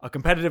well? A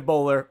competitive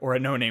bowler or a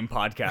no-name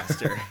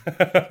podcaster?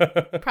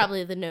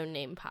 Probably the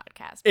no-name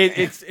podcast.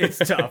 It's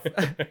tough.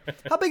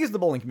 How big is the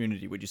bowling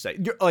community, would you say?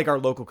 Like our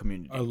local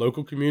community? Our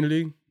local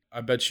community,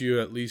 I bet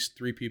you at least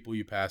 3 people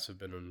you pass have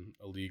been in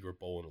a league or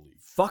bowl in a league.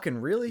 Fucking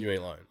really? You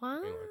ain't lying. Wow.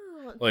 You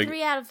ain't lying. Like-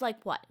 3 out of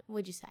what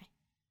would you say?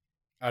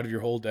 Out of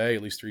your whole day,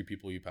 at least 3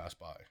 people you pass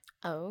by.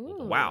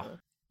 Oh. Wow.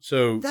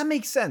 So That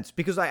makes sense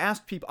because I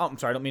asked people. Oh, I'm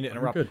sorry, I don't mean to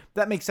interrupt. good.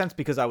 That makes sense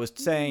because I was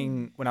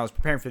saying when I was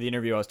preparing for the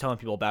interview, I was telling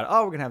people about,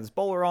 we're gonna have this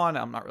bowler on.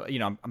 I'm not really,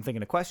 I'm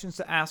thinking of questions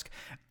to ask,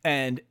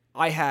 and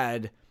I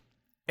had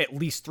at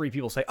least 3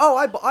 people say,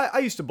 I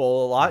used to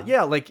bowl a lot.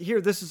 Yeah, like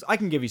here, I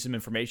can give you some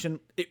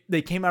information.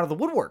 They came out of the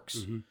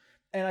woodworks,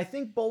 and I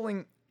think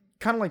bowling,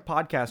 kind of like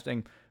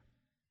podcasting,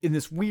 in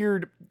this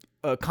weird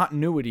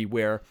continuity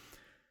where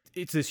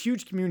it's this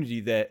huge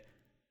community that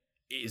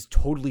is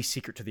totally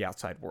secret to the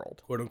outside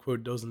world. quote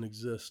unquote doesn't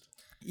exist.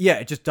 Yeah,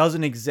 it just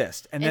doesn't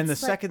exist. And then the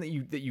It's like- second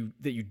that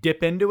you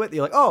dip into it,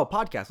 you're like, oh, a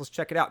podcast, let's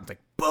check it out. And it's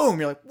like, boom,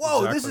 you're like,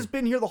 whoa, this Exactly. has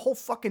been here the whole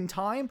fucking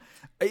time.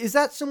 Is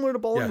that similar to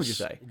bowling? Would you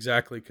say?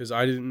 Exactly, because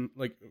I didn't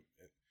like.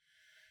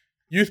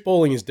 Youth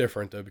bowling is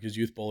different though, because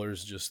youth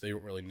bowlers they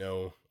don't really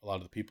know a lot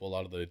of the people. A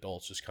lot of the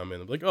adults just come in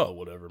and be like, oh,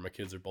 whatever, my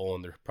kids are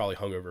bowling. They're probably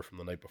hungover from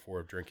the night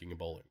before of drinking and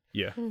bowling.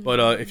 Yeah.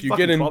 But if you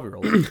Fucking get in,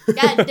 12-year-old.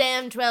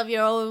 Goddamn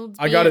 12-year-olds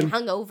I being got in-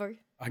 hungover.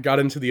 I got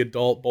into the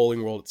adult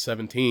bowling world at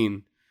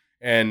 17,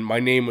 and my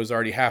name was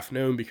already half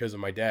known because of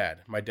my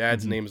dad. My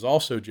dad's name is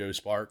also Joe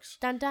Sparks,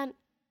 Dun dun.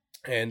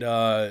 and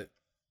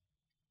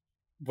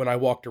when I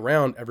walked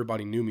around,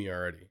 everybody knew me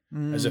already,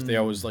 as if I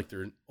was like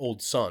their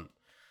old son.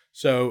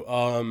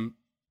 So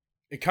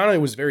it kind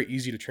of was very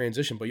easy to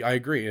transition. But I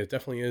agree, it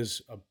definitely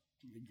is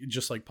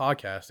just like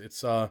podcast.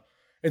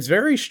 It's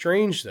very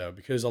strange though,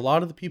 because a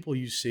lot of the people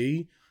you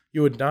see,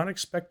 you would not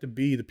expect to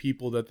be the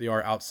people that they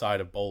are outside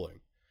of bowling.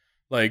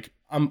 Like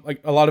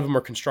a lot of them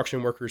are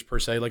construction workers per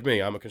se. Like me,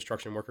 I'm a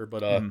construction worker,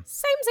 but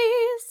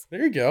Samesies.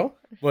 there you go.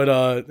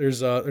 But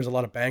there's a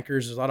lot of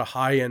bankers, there's a lot of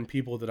high end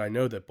people that I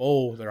know that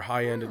bowl. They're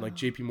high end in like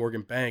J.P.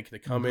 Morgan Bank. They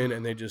come in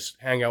and they just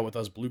hang out with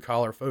us blue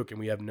collar folk, and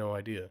we have no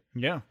idea.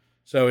 Yeah.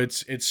 So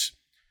it's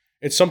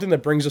something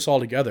that brings us all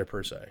together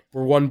per se.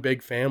 We're one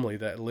big family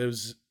that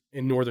lives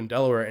in northern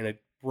Delaware, and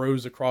it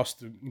grows across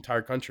the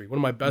entire country. One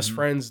of my best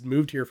friends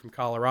moved here from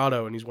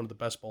Colorado, and he's one of the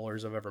best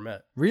bowlers I've ever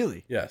met.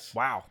 Really? Yes.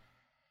 Wow.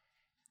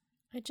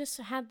 I just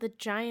had the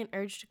giant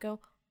urge to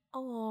go,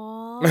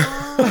 aww.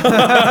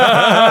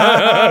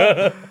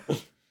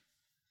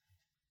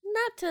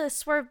 Not to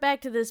swerve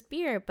back to this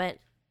beer, but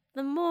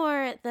the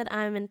more that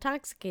I'm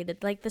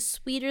intoxicated, like the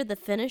sweeter the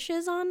finish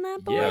is on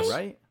that boy. Yeah,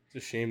 right? It's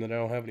a shame that I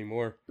don't have any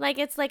more. Like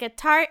it's like a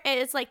tart.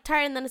 It's like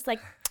tart, and then it's like,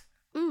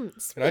 Can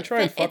I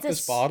try and fuck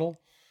this bottle?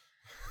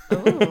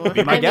 Ooh.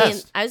 Be my I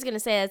guest. mean, I was gonna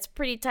say it's a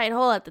pretty tight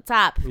hole at the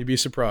top. You'd be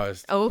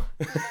surprised. Oh,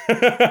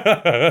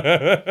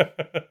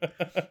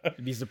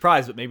 You'd be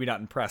surprised, but maybe not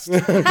impressed.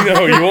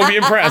 No, you won't be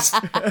impressed.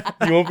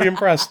 You won't be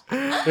impressed.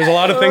 There's a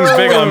lot of things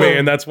big on me,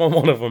 and that's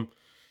one of them.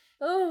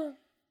 oh.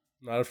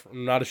 I'm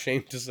not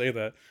ashamed to say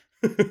that.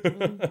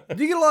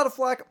 Do you get a lot of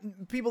flack?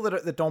 People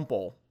that don't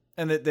bowl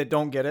and that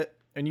don't get it,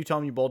 and you tell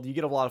them you bowl, do you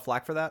get a lot of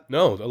flack for that?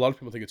 No, a lot of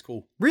people think it's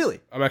cool. Really?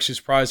 I'm actually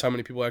surprised how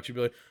many people actually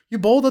be like, "You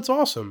bowl? That's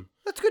awesome."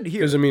 That's good to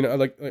hear. Because I mean,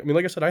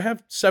 like I said, I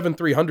have 7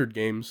 300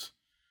 games,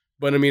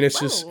 but I mean, it's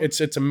just Whoa.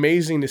 it's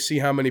amazing to see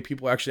how many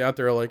people actually out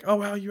there are like, "Oh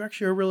wow, you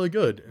actually are really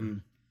good,"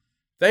 and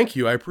thank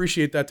you, I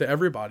appreciate that to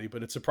everybody.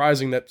 But it's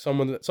surprising that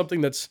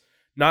something that's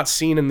not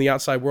seen in the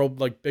outside world,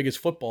 like big as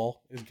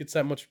football, gets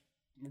that much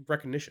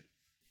recognition.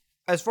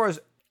 As far as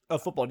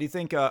of football, do you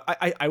think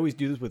I always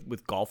do this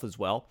with golf as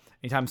well.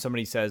 Anytime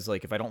somebody says,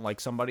 like, if I don't like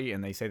somebody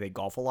and they say they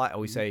golf a lot, I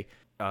always say,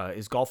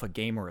 is golf a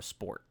game or a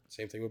sport?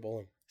 Same thing with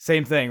bowling.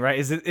 Same thing, right?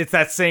 It's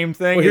that same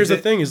thing. Well, here's the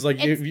thing: is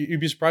like you'd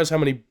be surprised how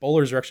many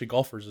bowlers are actually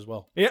golfers as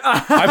well. Yeah,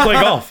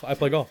 I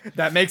play golf.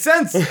 That makes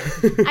sense. I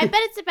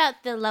bet it's about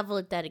the level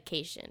of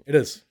dedication. It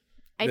is.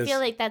 I feel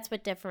like that's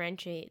what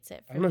differentiates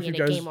it from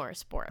being a game or a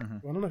sport. I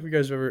don't know if you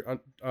guys ever.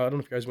 I don't know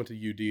if you guys went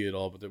to UD at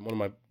all, but one of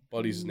my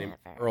buddies is named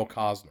Earl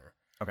Cosner.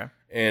 Okay.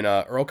 And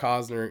Earl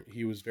Cosner,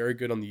 he was very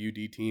good on the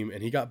UD team,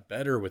 and he got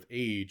better with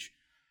age.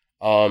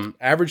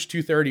 Averaged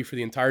 230 for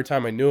the entire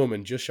time I knew him,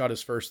 and just shot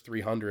his first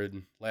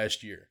 300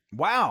 last year.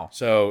 Wow.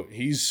 So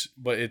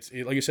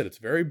like I said, it's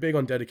very big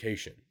on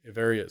dedication. It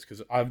very is,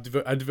 because I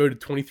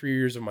devoted 23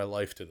 years of my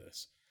life to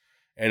this,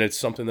 and it's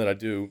something that I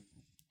do.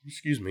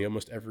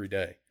 Almost every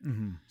day.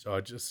 Mm-hmm. So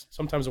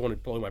sometimes I want to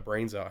blow my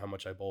brains out how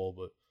much I bowl,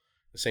 but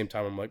at the same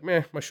time I'm like,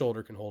 my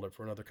shoulder can hold it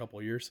for another couple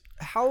of years.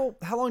 How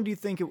long do you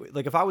think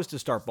like if I was to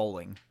start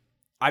bowling?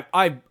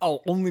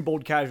 I'll only bowl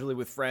casually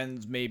with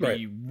friends,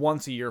 maybe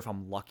once a year if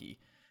I'm lucky.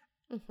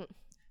 Mm-hmm.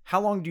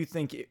 How long do you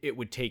think it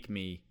would take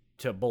me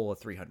to bowl a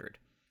 300?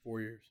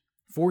 4 years.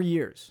 4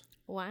 years.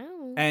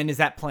 Wow. And is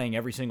that playing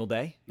every single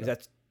day? Is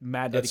that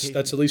mad dedication?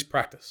 That's at least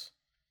practice.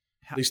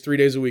 At least 3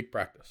 days a week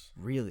practice.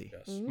 Really?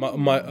 Yes.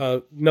 My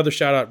another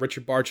shout out,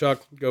 Richard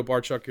Barchuk. Go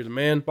Barchuk, you're the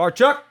man.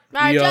 Barchuk.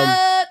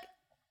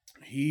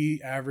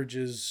 He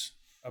averages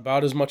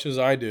about as much as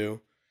I do.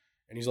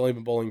 And he's only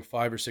been bowling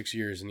 5 or 6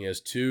 years, and he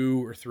has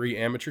 2 or 3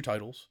 amateur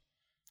titles,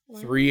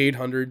 3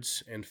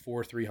 800s, and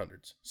 4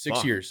 300s.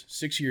 6 years.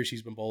 6 years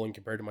he's been bowling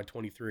compared to my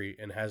 23,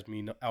 and has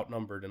me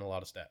outnumbered in a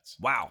lot of stats.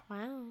 Wow.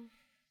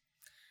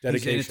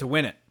 Dedication. He's in it to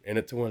win it. In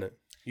it to win it.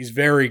 He's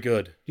very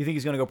good. Do you think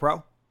he's going to go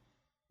pro?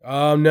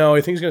 No,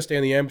 I think he's going to stay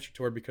on the amateur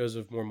tour because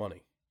of more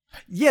money.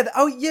 Yeah.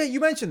 You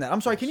mentioned that.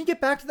 I'm sorry. Can you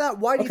get back to that?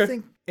 Why do you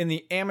think in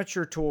the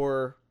amateur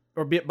tour,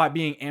 or by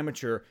being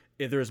amateur,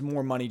 there's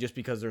more money just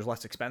because there's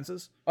less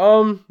expenses?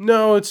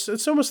 No,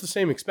 it's almost the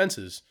same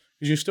expenses,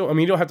 because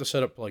you don't have to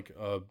set up like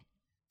a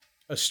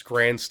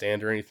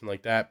grandstand or anything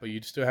like that, but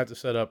you still have to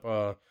set up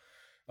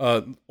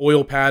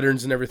oil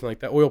patterns and everything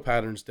like that. Oil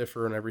patterns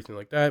differ and everything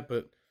like that,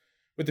 but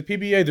with the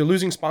PBA, they're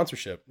losing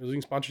sponsorship. They're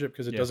losing sponsorship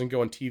because it doesn't go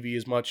on TV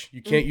as much.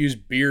 You can't use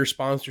beer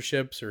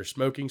sponsorships or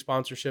smoking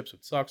sponsorships.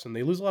 It sucks, and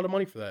they lose a lot of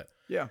money for that.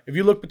 Yeah. If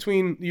you look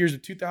between the years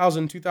of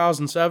 2000 and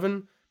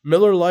 2007,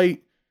 Miller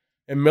Lite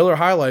and Miller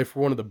High Life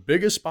were one of the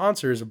biggest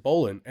sponsors of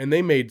bowling, and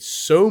they made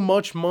so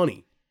much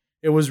money.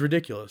 It was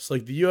ridiculous.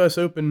 Like the U.S.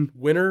 Open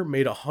winner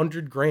made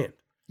 $100,000.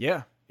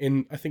 Yeah.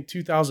 In, I think,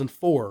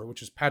 2004,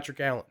 which is Patrick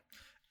Allen.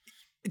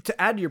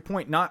 To add to your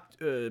point, not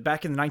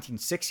back in the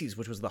 1960s,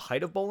 which was the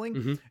height of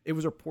bowling, it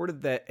was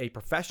reported that a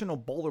professional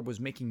bowler was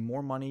making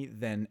more money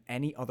than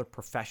any other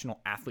professional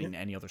athlete in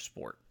any other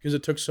sport. Because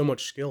it took so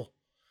much skill.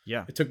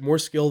 Yeah. It took more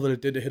skill than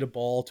it did to hit a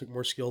ball. It took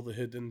more skill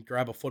than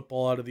grab a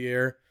football out of the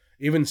air.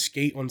 Even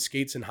skate on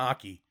skates in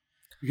hockey.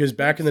 Because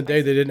back in the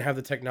day, they didn't have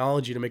the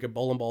technology to make a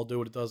bowling ball do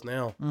what it does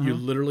now. Mm-hmm. You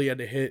literally had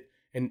to hit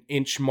an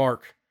inch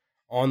mark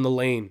on the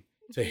lane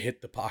to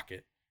hit the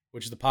pocket,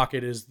 which the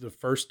pocket is the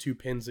first 2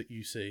 pins that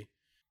you see.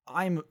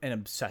 I'm an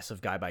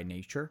obsessive guy by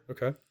nature.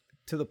 Okay.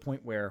 To the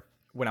point where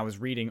when I was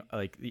reading,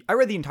 I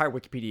read the entire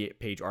Wikipedia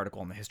page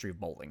article on the history of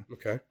bowling.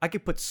 Okay. I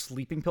could put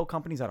sleeping pill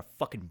companies out of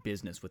fucking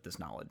business with this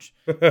knowledge.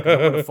 I'm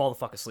going to fall the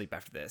fuck asleep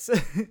after this.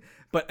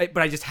 but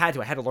I just had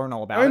to. I had to learn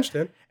all about it. I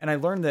understand. And I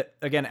learned that,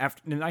 again,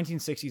 after in the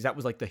 1960s, that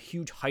was like the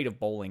huge height of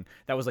bowling.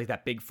 That was like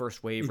that big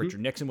first wave. Mm-hmm.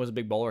 Richard Nixon was a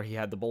big bowler. He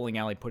had the bowling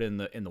alley put in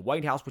the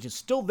White House, which is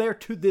still there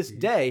to this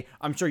day.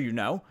 I'm sure you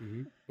know.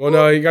 Mm-hmm. Well,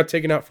 no, he got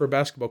taken out for a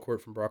basketball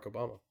court from Barack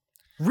Obama.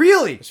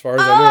 Really? As far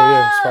as I know,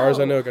 yeah. As far as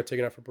I know, it got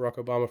taken out for Barack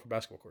Obama for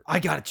basketball court. I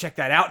got to check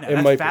that out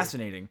now. That's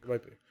fascinating. It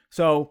might be.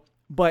 So,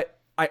 but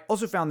I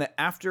also found that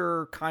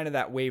after kind of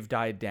that wave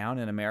died down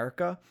in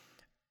America,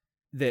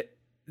 that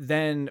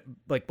then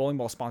like bowling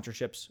ball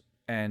sponsorships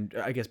and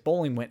I guess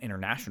bowling went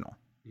international,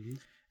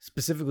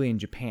 specifically in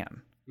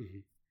Japan. Mm-hmm.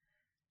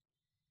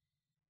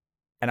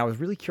 And I was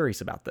really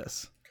curious about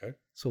this. Okay.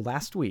 So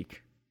last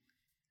week,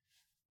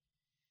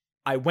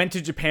 I went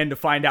to Japan to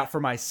find out for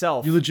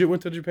myself. You legit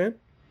went to Japan?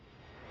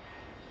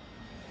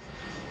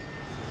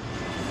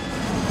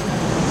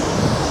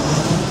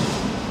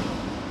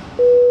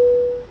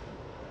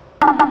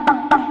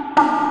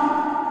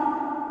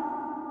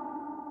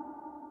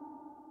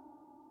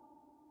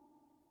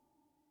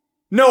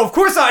 No, of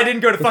course I didn't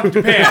go to fucking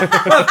Japan.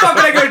 Why the fuck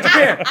would I go to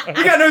Japan?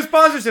 You got no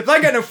sponsorships.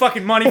 I got no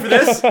fucking money for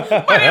this.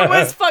 But it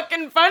was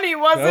fucking funny,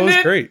 wasn't it? That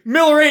was great.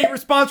 Miller ain't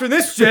sponsoring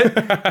this shit.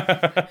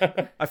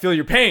 I feel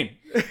your pain.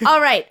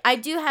 All right, I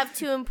do have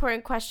 2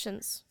 important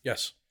questions.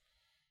 Yes.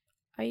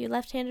 Are you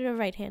left-handed or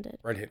right-handed?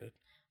 Right-handed.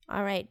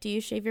 All right, do you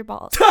shave your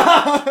balls?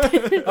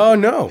 Oh,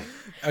 no.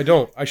 I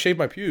don't. I shave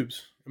my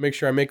pubes. I make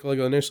sure I make like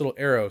a nice little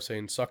arrow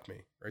saying suck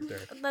me right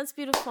there. That's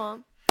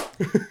beautiful.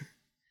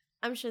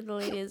 I'm sure the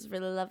ladies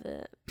really love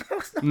it.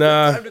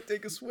 Nah. Time to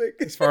take a swig.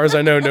 As far as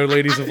I know, no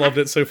ladies have loved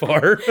it so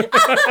far.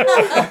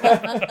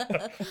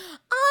 I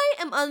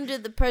am under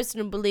the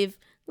personal belief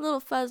little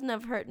fuzz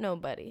never hurt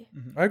nobody.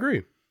 I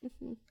agree.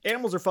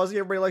 Animals are fuzzy.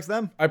 Everybody likes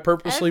them. I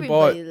purposely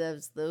bought. Everybody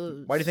loves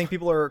those. Why do you think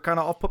people are kind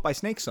of off put by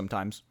snakes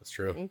sometimes? That's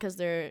true. Because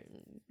they're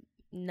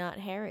not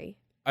hairy.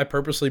 I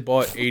purposely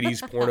bought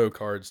 80s porno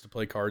cards to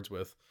play cards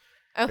with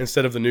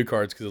instead of the new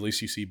cards because at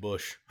least you see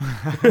Bush.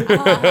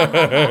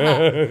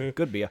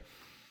 Good beer.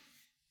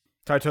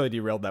 I totally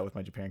derailed that with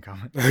my Japan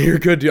comment. You're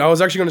good, dude. I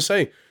was actually going to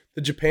say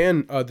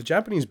the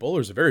Japanese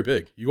bowlers are very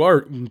big. You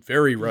are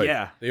very right.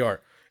 Yeah. They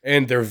are.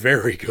 And they're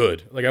very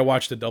good. Like I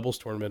watched the doubles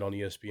tournament on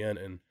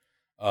ESPN and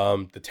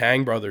the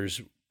Tang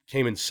brothers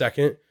came in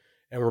second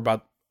and were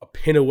about a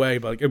pin away,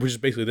 but like, it was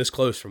just basically this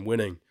close from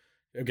winning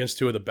against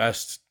two of the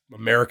best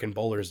American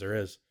bowlers there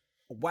is.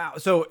 Wow.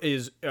 So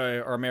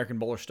are American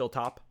bowlers still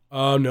top?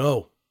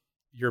 No.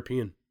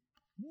 European.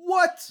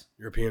 What?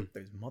 European.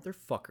 Those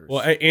motherfuckers.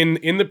 Well,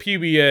 in the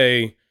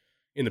PBA,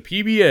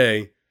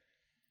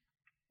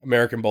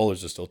 American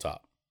bowlers are still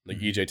top. Like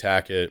EJ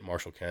Tackett,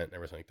 Marshall Kent, and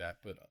everything like that.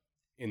 But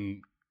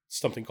in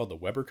something called the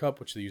Weber Cup,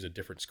 which they use a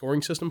different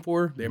scoring system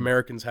for, the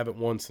Americans haven't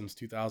won since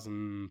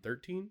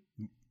 2013,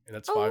 and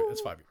that's 5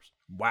 years.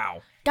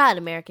 Wow. God,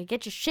 America,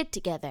 get your shit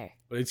together.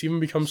 But it's even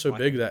become so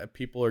big that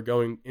people are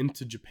going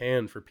into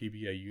Japan for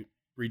PBA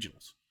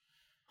regionals.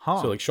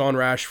 Huh. So like Sean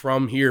Rash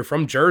from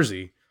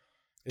Jersey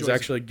is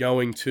actually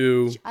going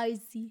to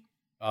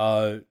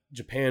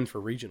Japan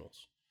for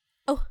regionals.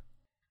 Oh,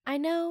 I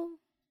know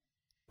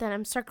that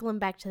I'm circling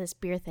back to this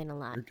beer thing a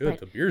lot. You're good.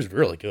 The beer's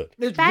really good.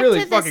 It's back really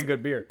to fucking this-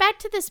 good beer. Back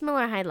to this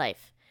Miller High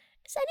Life.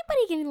 Is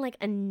anybody getting like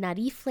a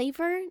nutty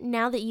flavor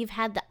now that you've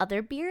had the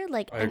other beer?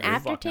 Like I an agree.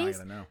 aftertaste?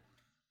 Fuck, now I gotta know.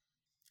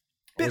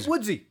 Bit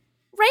woodsy.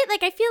 Right?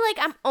 Like I feel like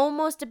I'm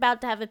almost about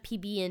to have a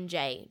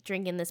PB&J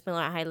drinking this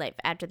Miller High Life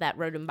after that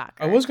Rodenbacher.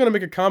 I was going to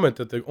make a comment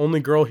that the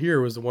only girl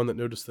here was the one that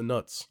noticed the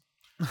nuts.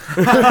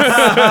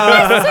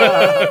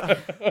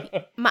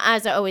 My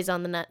eyes are always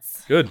on the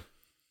nuts. Good.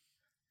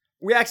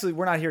 We're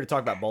not here to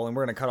talk about bowling.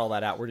 We're gonna cut all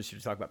that out. We're just here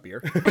to talk about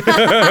beer.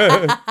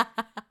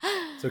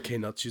 It's okay,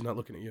 nuts. She's not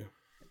looking at you.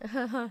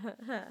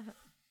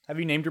 Have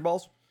you named your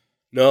balls?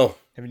 No.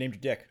 Have you named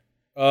your dick?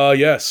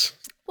 Yes.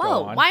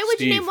 Whoa, on. why would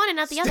you Steve. name one and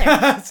not the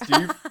other?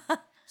 Steve.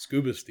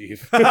 Scuba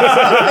Steve.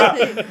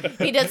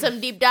 He did some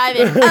deep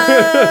diving.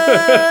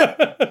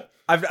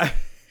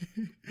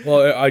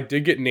 Well, I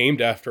did get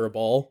named after a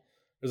ball.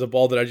 There's a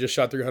ball that I just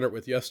shot 300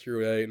 with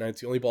yesterday, and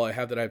it's the only ball I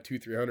have that I have 2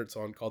 300s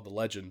on called the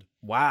Legend.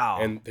 Wow.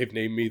 And they've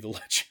named me the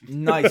Legend.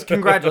 Nice.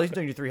 Congratulations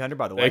on your 300,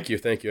 by the way. Thank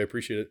you. I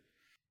appreciate it.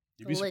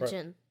 You'd be surprised.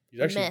 Religion.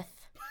 You'd actually- Myth.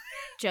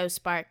 Joe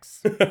Sparks.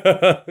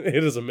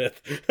 It is a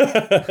myth.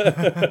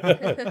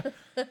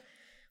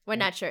 We're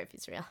not sure if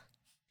he's real.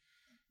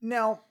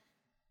 Now,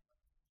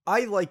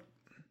 I like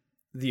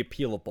the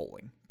appeal of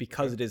bowling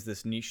because it is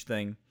this niche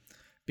thing.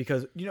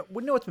 Because, you know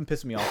what's been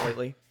pissing me off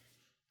lately?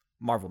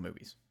 Marvel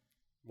movies.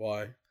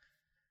 Why?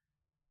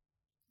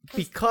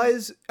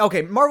 Because,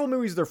 okay, Marvel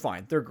movies, they're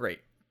fine. They're great.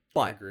 I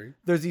But agree.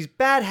 there's these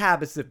bad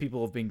habits that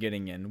people have been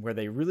getting in where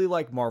they really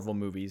like Marvel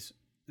movies.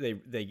 They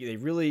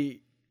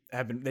really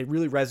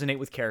resonate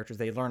with characters.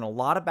 They learn a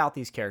lot about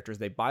these characters.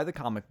 They buy the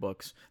comic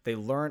books. They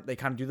kind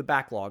of do the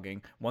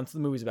backlogging once the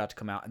movie's about to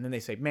come out. And then they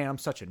say, man, I'm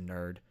such a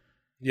nerd.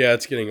 Yeah,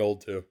 it's getting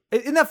old too.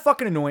 Isn't that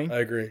fucking annoying? I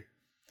agree.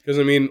 Because,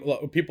 I mean,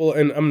 people,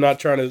 and I'm not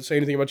trying to say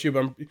anything about you,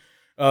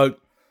 but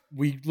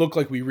we look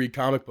like we read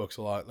comic books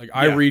a lot. Like,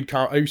 I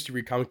used to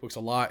read comic books a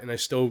lot, and I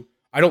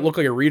don't look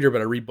like a reader, but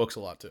I read books a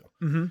lot too.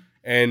 Mm-hmm.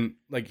 And,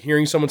 like,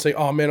 hearing someone say,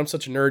 oh, man, I'm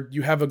such a nerd.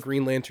 You have a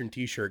Green Lantern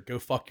t-shirt. Go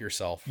fuck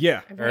yourself.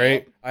 Yeah. All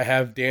right? I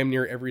have damn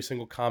near every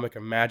single comic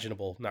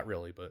imaginable. Not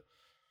really, but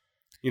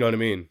you know what I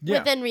mean? Yeah.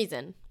 Within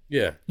reason.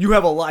 Yeah. You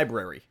have a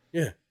library.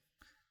 Yeah.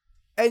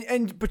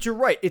 But you're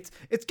right. It's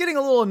getting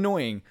a little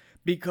annoying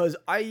because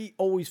I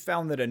always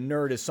found that a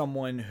nerd is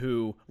someone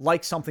who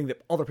likes something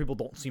that other people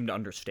don't seem to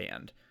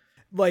understand.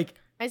 Like,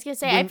 I was going to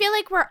say, I feel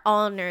like we're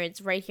all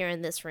nerds right here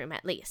in this room,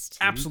 at least.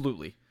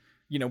 absolutely.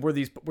 You know, we're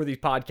these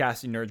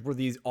podcasting nerds. We're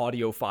these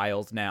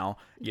audiophiles now.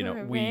 You know,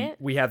 Right.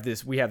 we have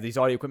these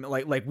audio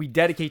equipment. Like we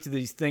dedicate to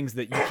these things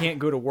that you can't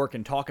go to work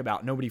and talk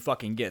about. Nobody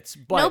fucking gets.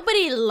 But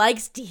Nobody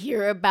likes to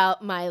hear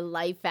about my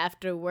life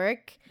after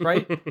work.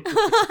 right?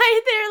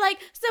 They're like,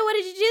 so what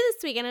did you do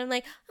this week? And I'm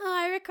like, oh,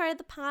 I recorded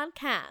the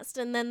podcast.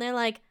 And then they're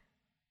like,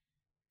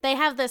 they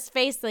have this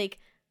face like,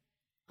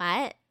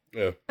 what?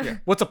 Yeah.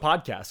 What's a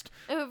podcast?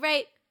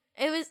 Right.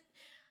 It was,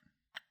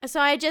 so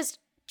I just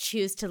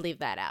choose to leave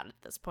that out at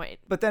this point.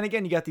 But then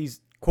again, you got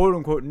these quote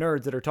unquote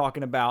nerds that are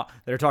talking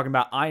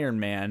about Iron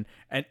Man,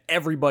 and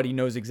everybody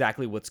knows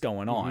exactly what's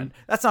going on.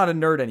 That's not a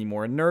nerd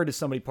anymore. A nerd is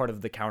somebody part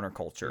of the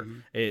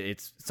counterculture.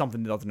 It's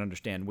something that doesn't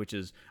understand, which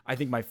is I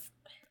think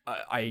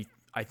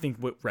I think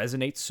what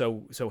resonates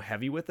so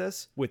heavy with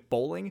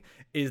bowling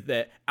is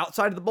that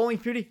outside of the bowling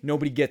community,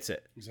 nobody gets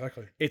it.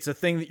 Exactly. It's a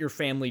thing that your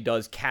family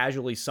does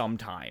casually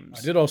sometimes.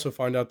 I did also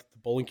find out that the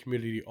bowling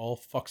community all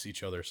fucks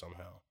each other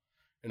somehow.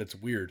 And it's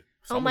weird.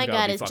 Oh my Someone's gotta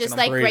God, be it's fucking just them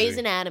like crazy. Grey's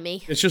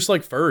Anatomy. It's just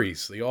like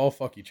furries. They all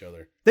fuck each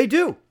other. They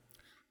do.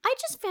 I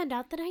just found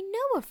out that I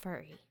know a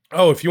furry.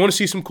 Oh, if you want to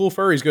see some cool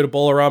furries, go to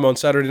Bowlerama on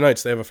Saturday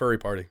nights. They have a furry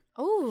party.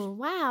 Oh,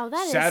 wow.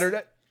 That is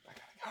Saturday.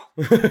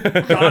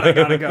 God, I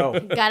gotta go.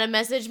 Gotta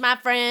message my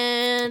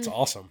friend. It's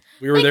awesome.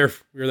 We were there.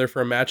 We were there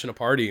for a match and a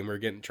party, and we were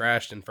getting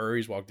trashed. And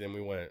furries walked in.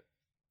 We went,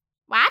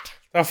 What?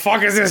 "The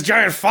fuck is this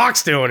giant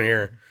fox doing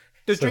here?"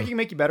 Does drinking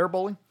make you better at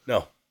bowling?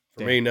 No, for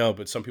Damn. me, no.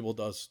 But some people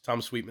does.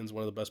 Tom Sweetman's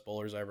one of the best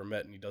bowlers I ever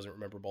met, and he doesn't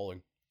remember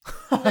bowling.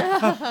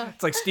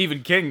 It's like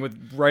Stephen King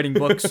with writing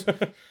books.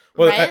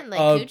 Well, Right?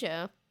 Like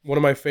Cujo. one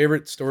of my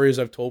favorite stories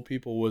I've told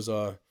people was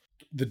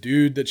the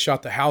dude that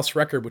shot the house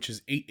record, which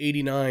is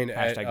 889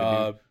 at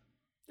Hashtag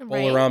the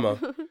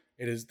Bolorama.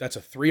 That's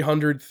a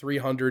 300,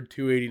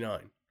 289.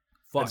 Fuck.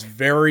 That's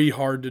very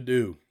hard to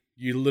do.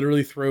 You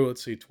literally throw,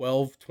 let's see,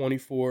 12,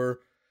 24,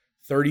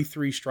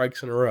 33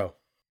 strikes in a row,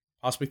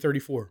 possibly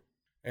 34.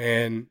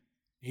 And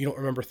he don't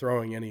remember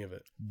throwing any of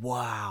it.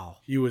 Wow.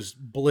 He was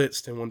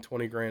blitzed and won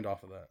 20 grand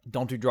off of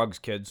Don't do drugs,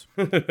 kids.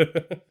 that.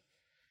 Can you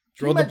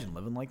Drilled the- imagine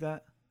living like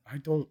that? I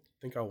don't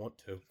think I want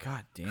to.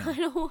 God I damn.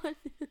 don't want.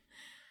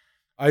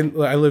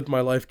 I lived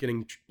my life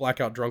getting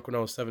blackout drunk when I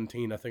was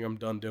 17. I think I'm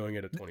done doing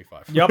it at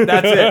 25. Yep,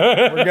 that's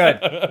it. We're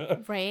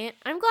good. Right?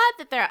 I'm glad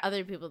that there are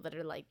other people that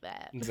are like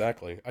that.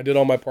 Exactly. I did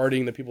all my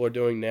partying that people are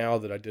doing now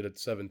that I did at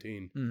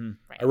 17. Mhm.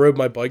 I rode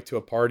my bike to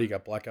a party,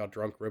 got blackout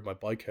drunk, rode my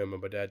bike home,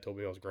 and my dad told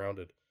me I was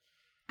grounded.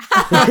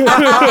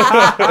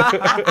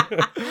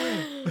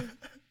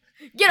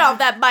 Get off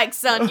that bike,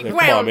 son. Yeah, You're come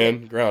on, grounded.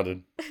 man.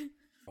 Grounded.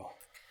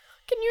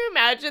 Can you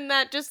imagine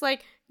that? Just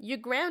like, you're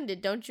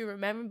grounded. Don't you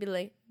remember? Be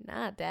like,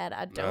 nah, Dad,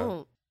 I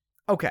don't.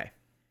 Okay.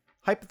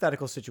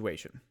 Hypothetical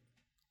situation.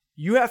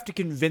 You have to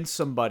convince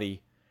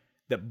somebody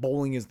that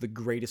bowling is the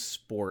greatest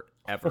sport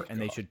ever and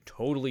they should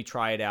totally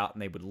try it out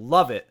and they would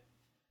love it.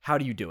 How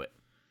do you do it?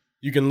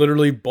 You can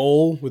literally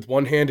bowl with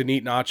one hand and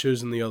eat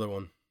nachos in the other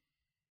one.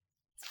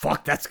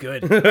 Fuck, that's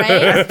good. Right?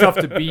 That's tough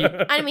to beat.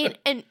 I mean,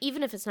 and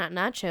even if it's not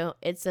nacho,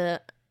 it's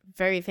a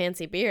very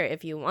fancy beer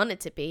if you want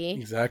it to be.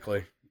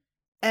 Exactly.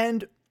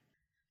 And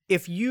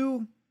if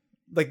you,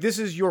 like, this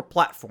is your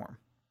platform,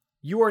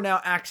 you are now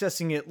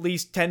accessing at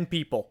least 10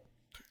 people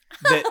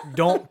that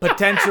don't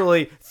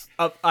potentially,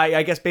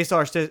 I guess based on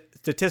our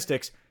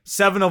statistics,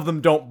 7 of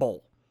them don't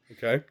bowl.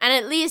 Okay. And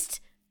at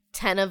least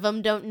 10 of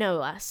them don't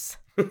know us.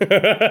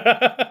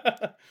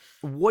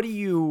 What do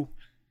you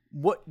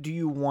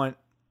want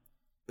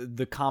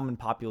the common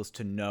populace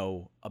to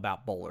know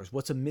about bowlers?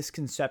 What's a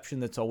misconception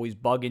that's always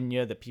bugging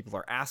you that people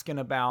are asking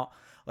about?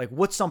 Like,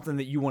 what's something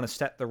that you want to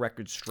set the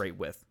record straight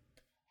with?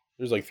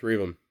 There's like 3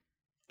 of them.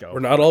 Go. We're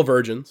not all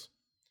virgins.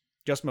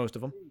 Just most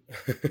of them.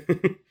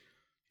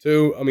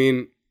 2, I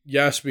mean,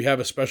 yes, we have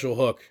a special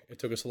hook. It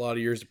took us a lot of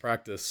years to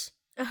practice.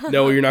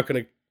 No, you're not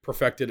going to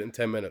perfect it in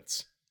 10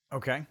 minutes.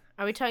 Okay.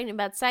 Are we talking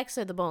about sex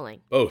or the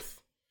bowling?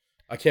 Both.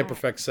 I can't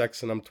perfect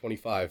sex and I'm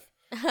 25.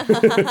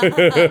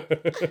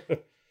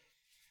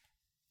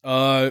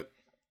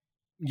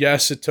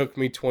 Yes, it took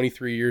me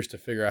 23 years to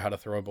figure out how to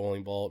throw a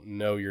bowling ball.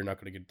 No, you're not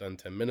going to get done in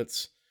 10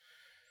 minutes.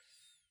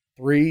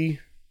 3,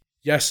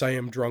 yes, I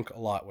am drunk a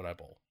lot when I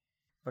bowl.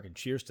 Fucking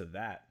cheers to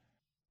that.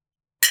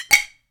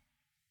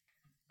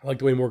 I like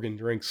the way Morgan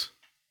drinks.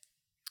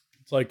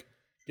 It's like,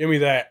 give me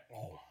that.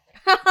 Oh,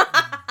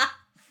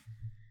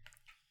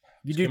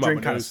 You do came out drink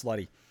my kind of nose.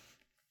 slutty.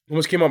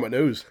 almost came out my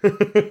nose.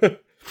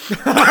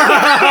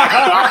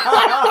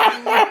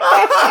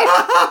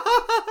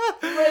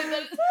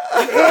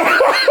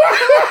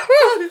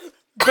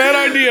 Bad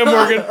idea,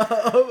 Morgan.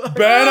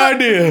 Bad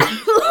idea.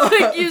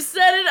 Like you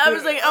said it, I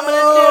was like, I'm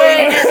gonna do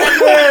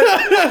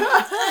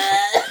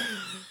it.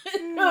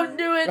 Don't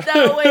do it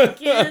that way,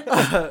 kids.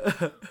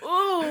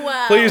 Ooh,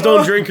 wow. Please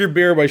don't drink your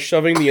beer by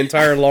shoving the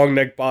entire long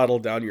neck bottle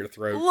down your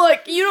throat.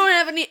 Look, you don't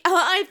have any.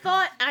 I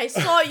thought I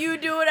saw you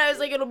do it. I was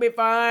like, it'll be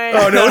fine.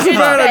 Oh no, it was a It's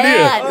bad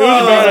idea. It was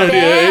a bad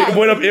idea. bad. It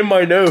went up in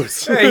my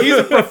nose. Hey, he's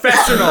a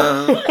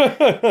professional.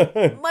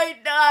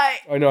 Might die.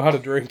 I know how to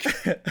drink.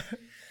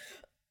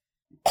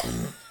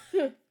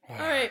 All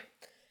right.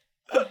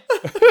 Gotta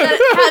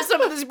have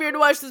some of this beer to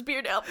wash this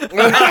beard out.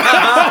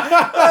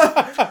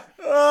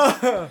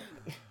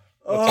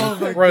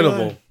 That's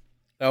incredible.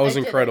 That was I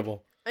did it.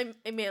 incredible. I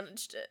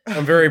managed it.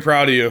 I'm very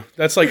proud of you.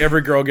 That's like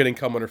every girl getting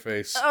cum on her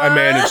face. I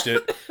managed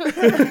it.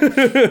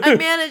 I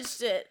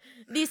managed it.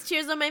 These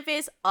tears on my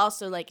face,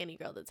 also like any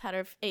girl that's had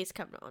her face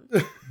come on.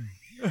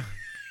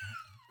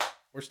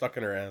 We're stuck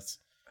in her ass.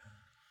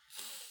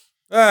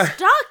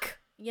 Stuck.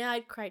 Yeah,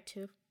 I'd cry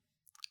too.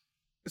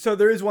 So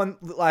there is one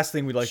last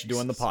thing we'd like to do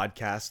on the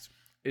podcast.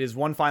 It is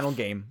one final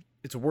game.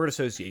 It's a word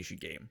association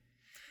game.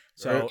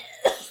 So,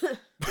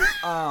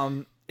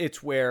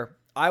 it's where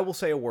I will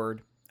say a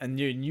word, and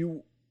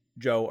you,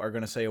 Joe, are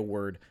going to say a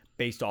word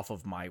based off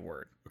of my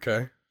word.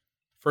 Okay.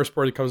 First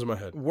word that comes to my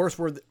head. First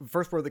word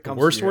that comes.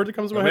 Worst to word that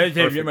comes to my head?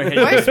 Perfect.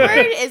 Worst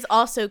word is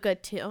also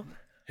good too.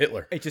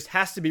 Hitler. It just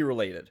has to be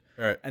related.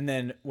 All right. And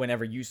then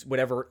whatever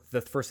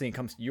the first thing that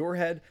comes to your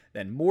head,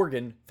 then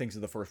Morgan thinks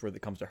of the first word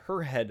that comes to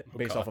her head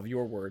based off of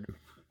your word.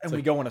 And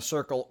we go in a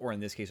circle, or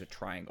in this case, a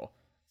triangle.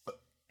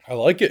 I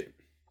like it.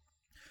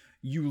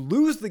 You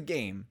lose the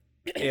game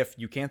if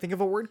you can't think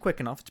of a word quick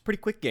enough. It's a pretty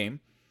quick game.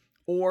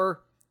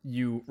 Or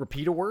you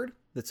repeat a word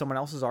that someone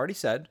else has already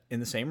said in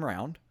the same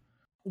round.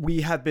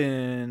 We have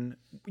been.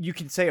 You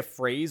can say a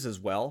phrase as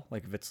well.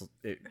 Like if it's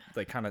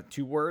like kind of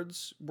 2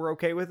 words, we're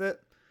okay with it.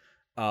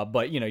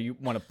 But you know, you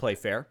want to play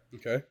fair.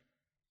 Okay.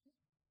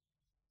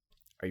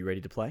 Are you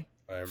ready to play?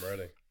 I am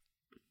ready.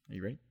 Are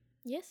you ready?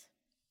 Yes.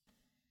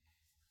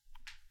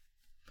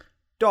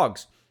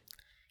 Dogs.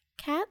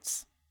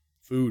 Cats.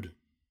 Food.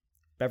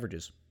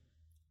 Beverages.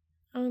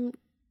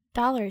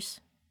 Dollars.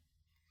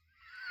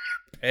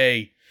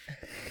 Pay.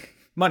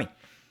 Money.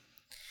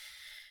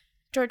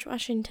 George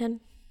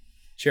Washington.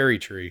 Cherry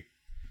tree.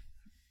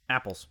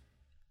 Apples.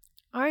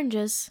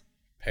 Oranges.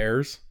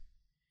 Pears.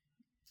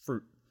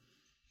 Fruit.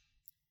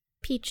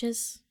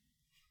 Peaches.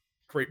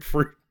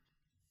 Grapefruit.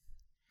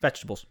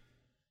 Vegetables.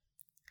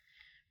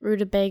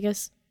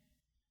 Rutabagas.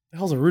 The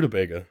hell's a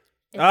rutabaga?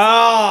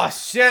 Oh,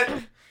 shit.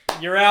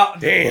 You're out.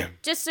 Damn.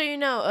 Just so you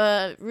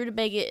know,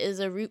 rutabaga is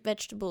a root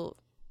vegetable.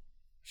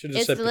 Should have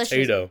just It's said delicious.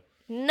 potato.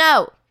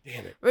 No.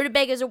 Damn it.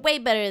 Rutabagas are way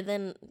better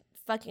than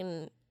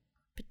fucking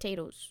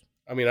potatoes.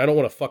 I mean, I don't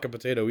want to fuck a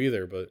potato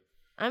either, but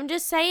I'm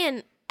just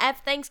saying,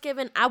 at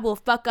Thanksgiving, I will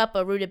fuck up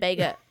a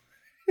rutabaga.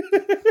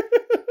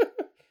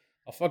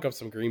 I'll fuck up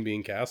some green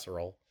bean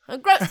casserole.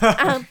 Gross.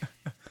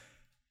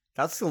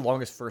 That's the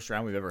longest first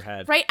round we've ever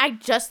had. Right? I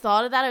just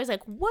thought of that. I was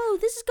like, whoa,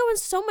 this is going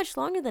so much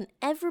longer than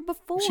ever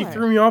before. She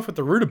threw me off with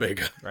the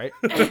rutabaga. Right?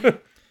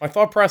 My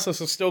thought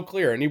process is still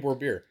clear. I need more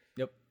beer.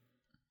 Yep.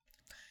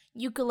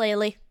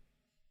 Ukulele.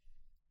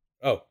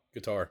 Oh,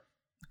 guitar.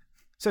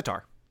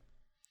 Sitar.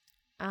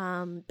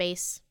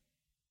 Bass.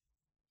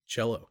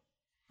 Cello.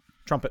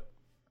 Trumpet.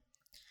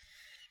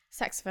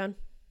 Saxophone.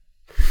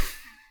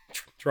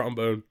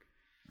 Trombone.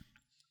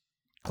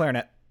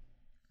 Clarinet.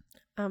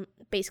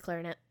 Bass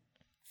clarinet.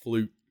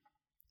 Flute.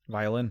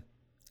 Violin.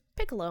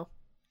 Piccolo.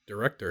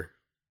 Director.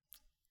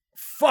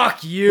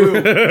 Fuck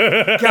you.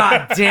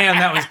 God damn,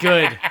 that was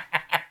good.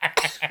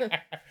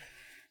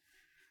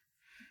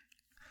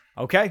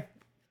 Okay.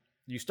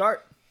 You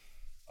start.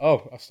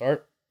 Oh, I'll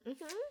start.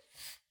 Mm-hmm.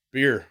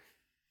 Beer.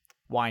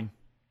 Wine.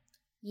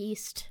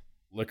 Yeast.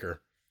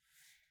 Liquor.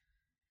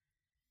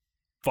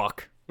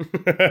 Fuck. If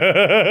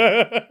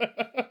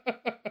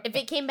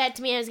it came back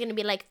to me, I was going to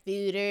be like,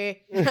 fooder.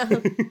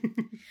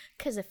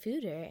 Because a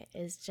fooder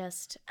is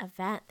just a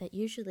vat that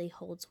usually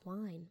holds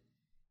wine.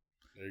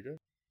 There you go.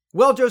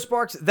 Well, Joe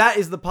Sparks, that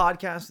is the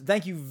podcast.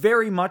 Thank you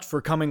very much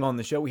for coming on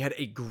the show. We had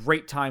a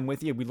great time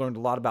with you. We learned a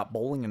lot about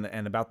bowling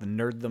and about the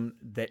nerddom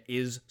that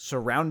is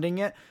surrounding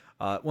it.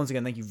 Once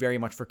again, thank you very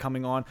much for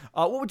coming on.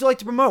 What would you like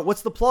to promote?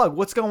 What's the plug?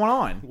 What's going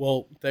on?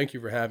 Well, thank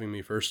you for having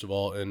me, first of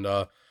all. And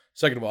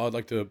second of all, I'd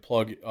like to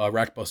plug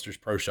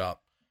Rackbusters Pro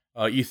Shop.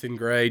 Ethan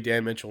Gray,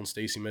 Dan Mitchell, and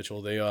Stacy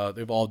Mitchell,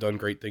 they've all done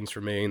great things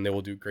for me, and they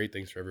will do great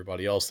things for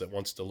everybody else that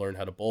wants to learn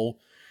how to bowl.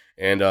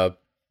 And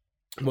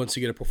once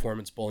you get a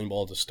performance bowling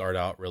ball to start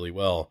out really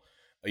well,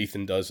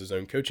 Ethan does his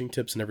own coaching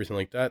tips and everything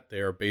like that. They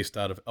are based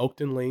out of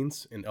Elkton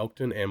Lanes in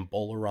Elkton and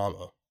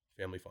Bowlerama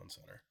Family Fun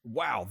Center.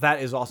 Wow,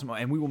 that is awesome.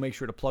 And we will make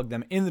sure to plug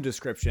them in the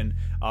description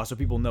so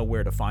people know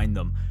where to find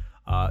them.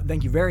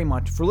 Thank you very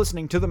much for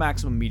listening to the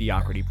Maximum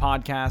Mediocrity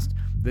Podcast.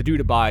 The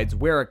dude abides.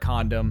 Wear a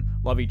condom.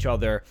 Love each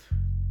other.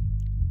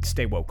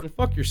 Stay woke. And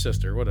fuck your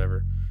sister,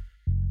 whatever.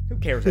 Who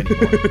cares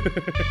anymore?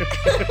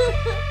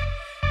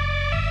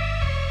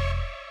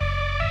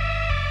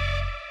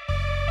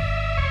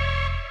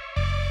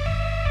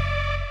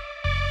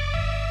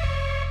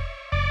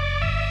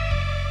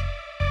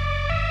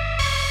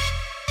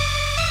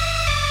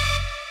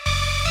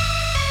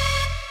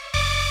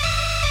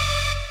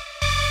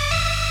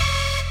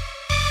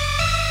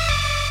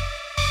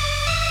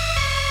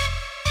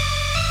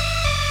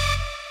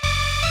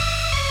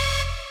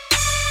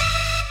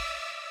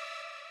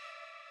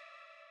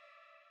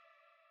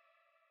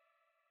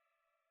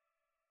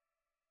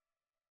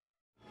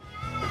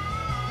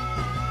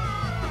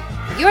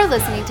 You're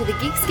listening to the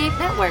Geekscape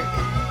Network.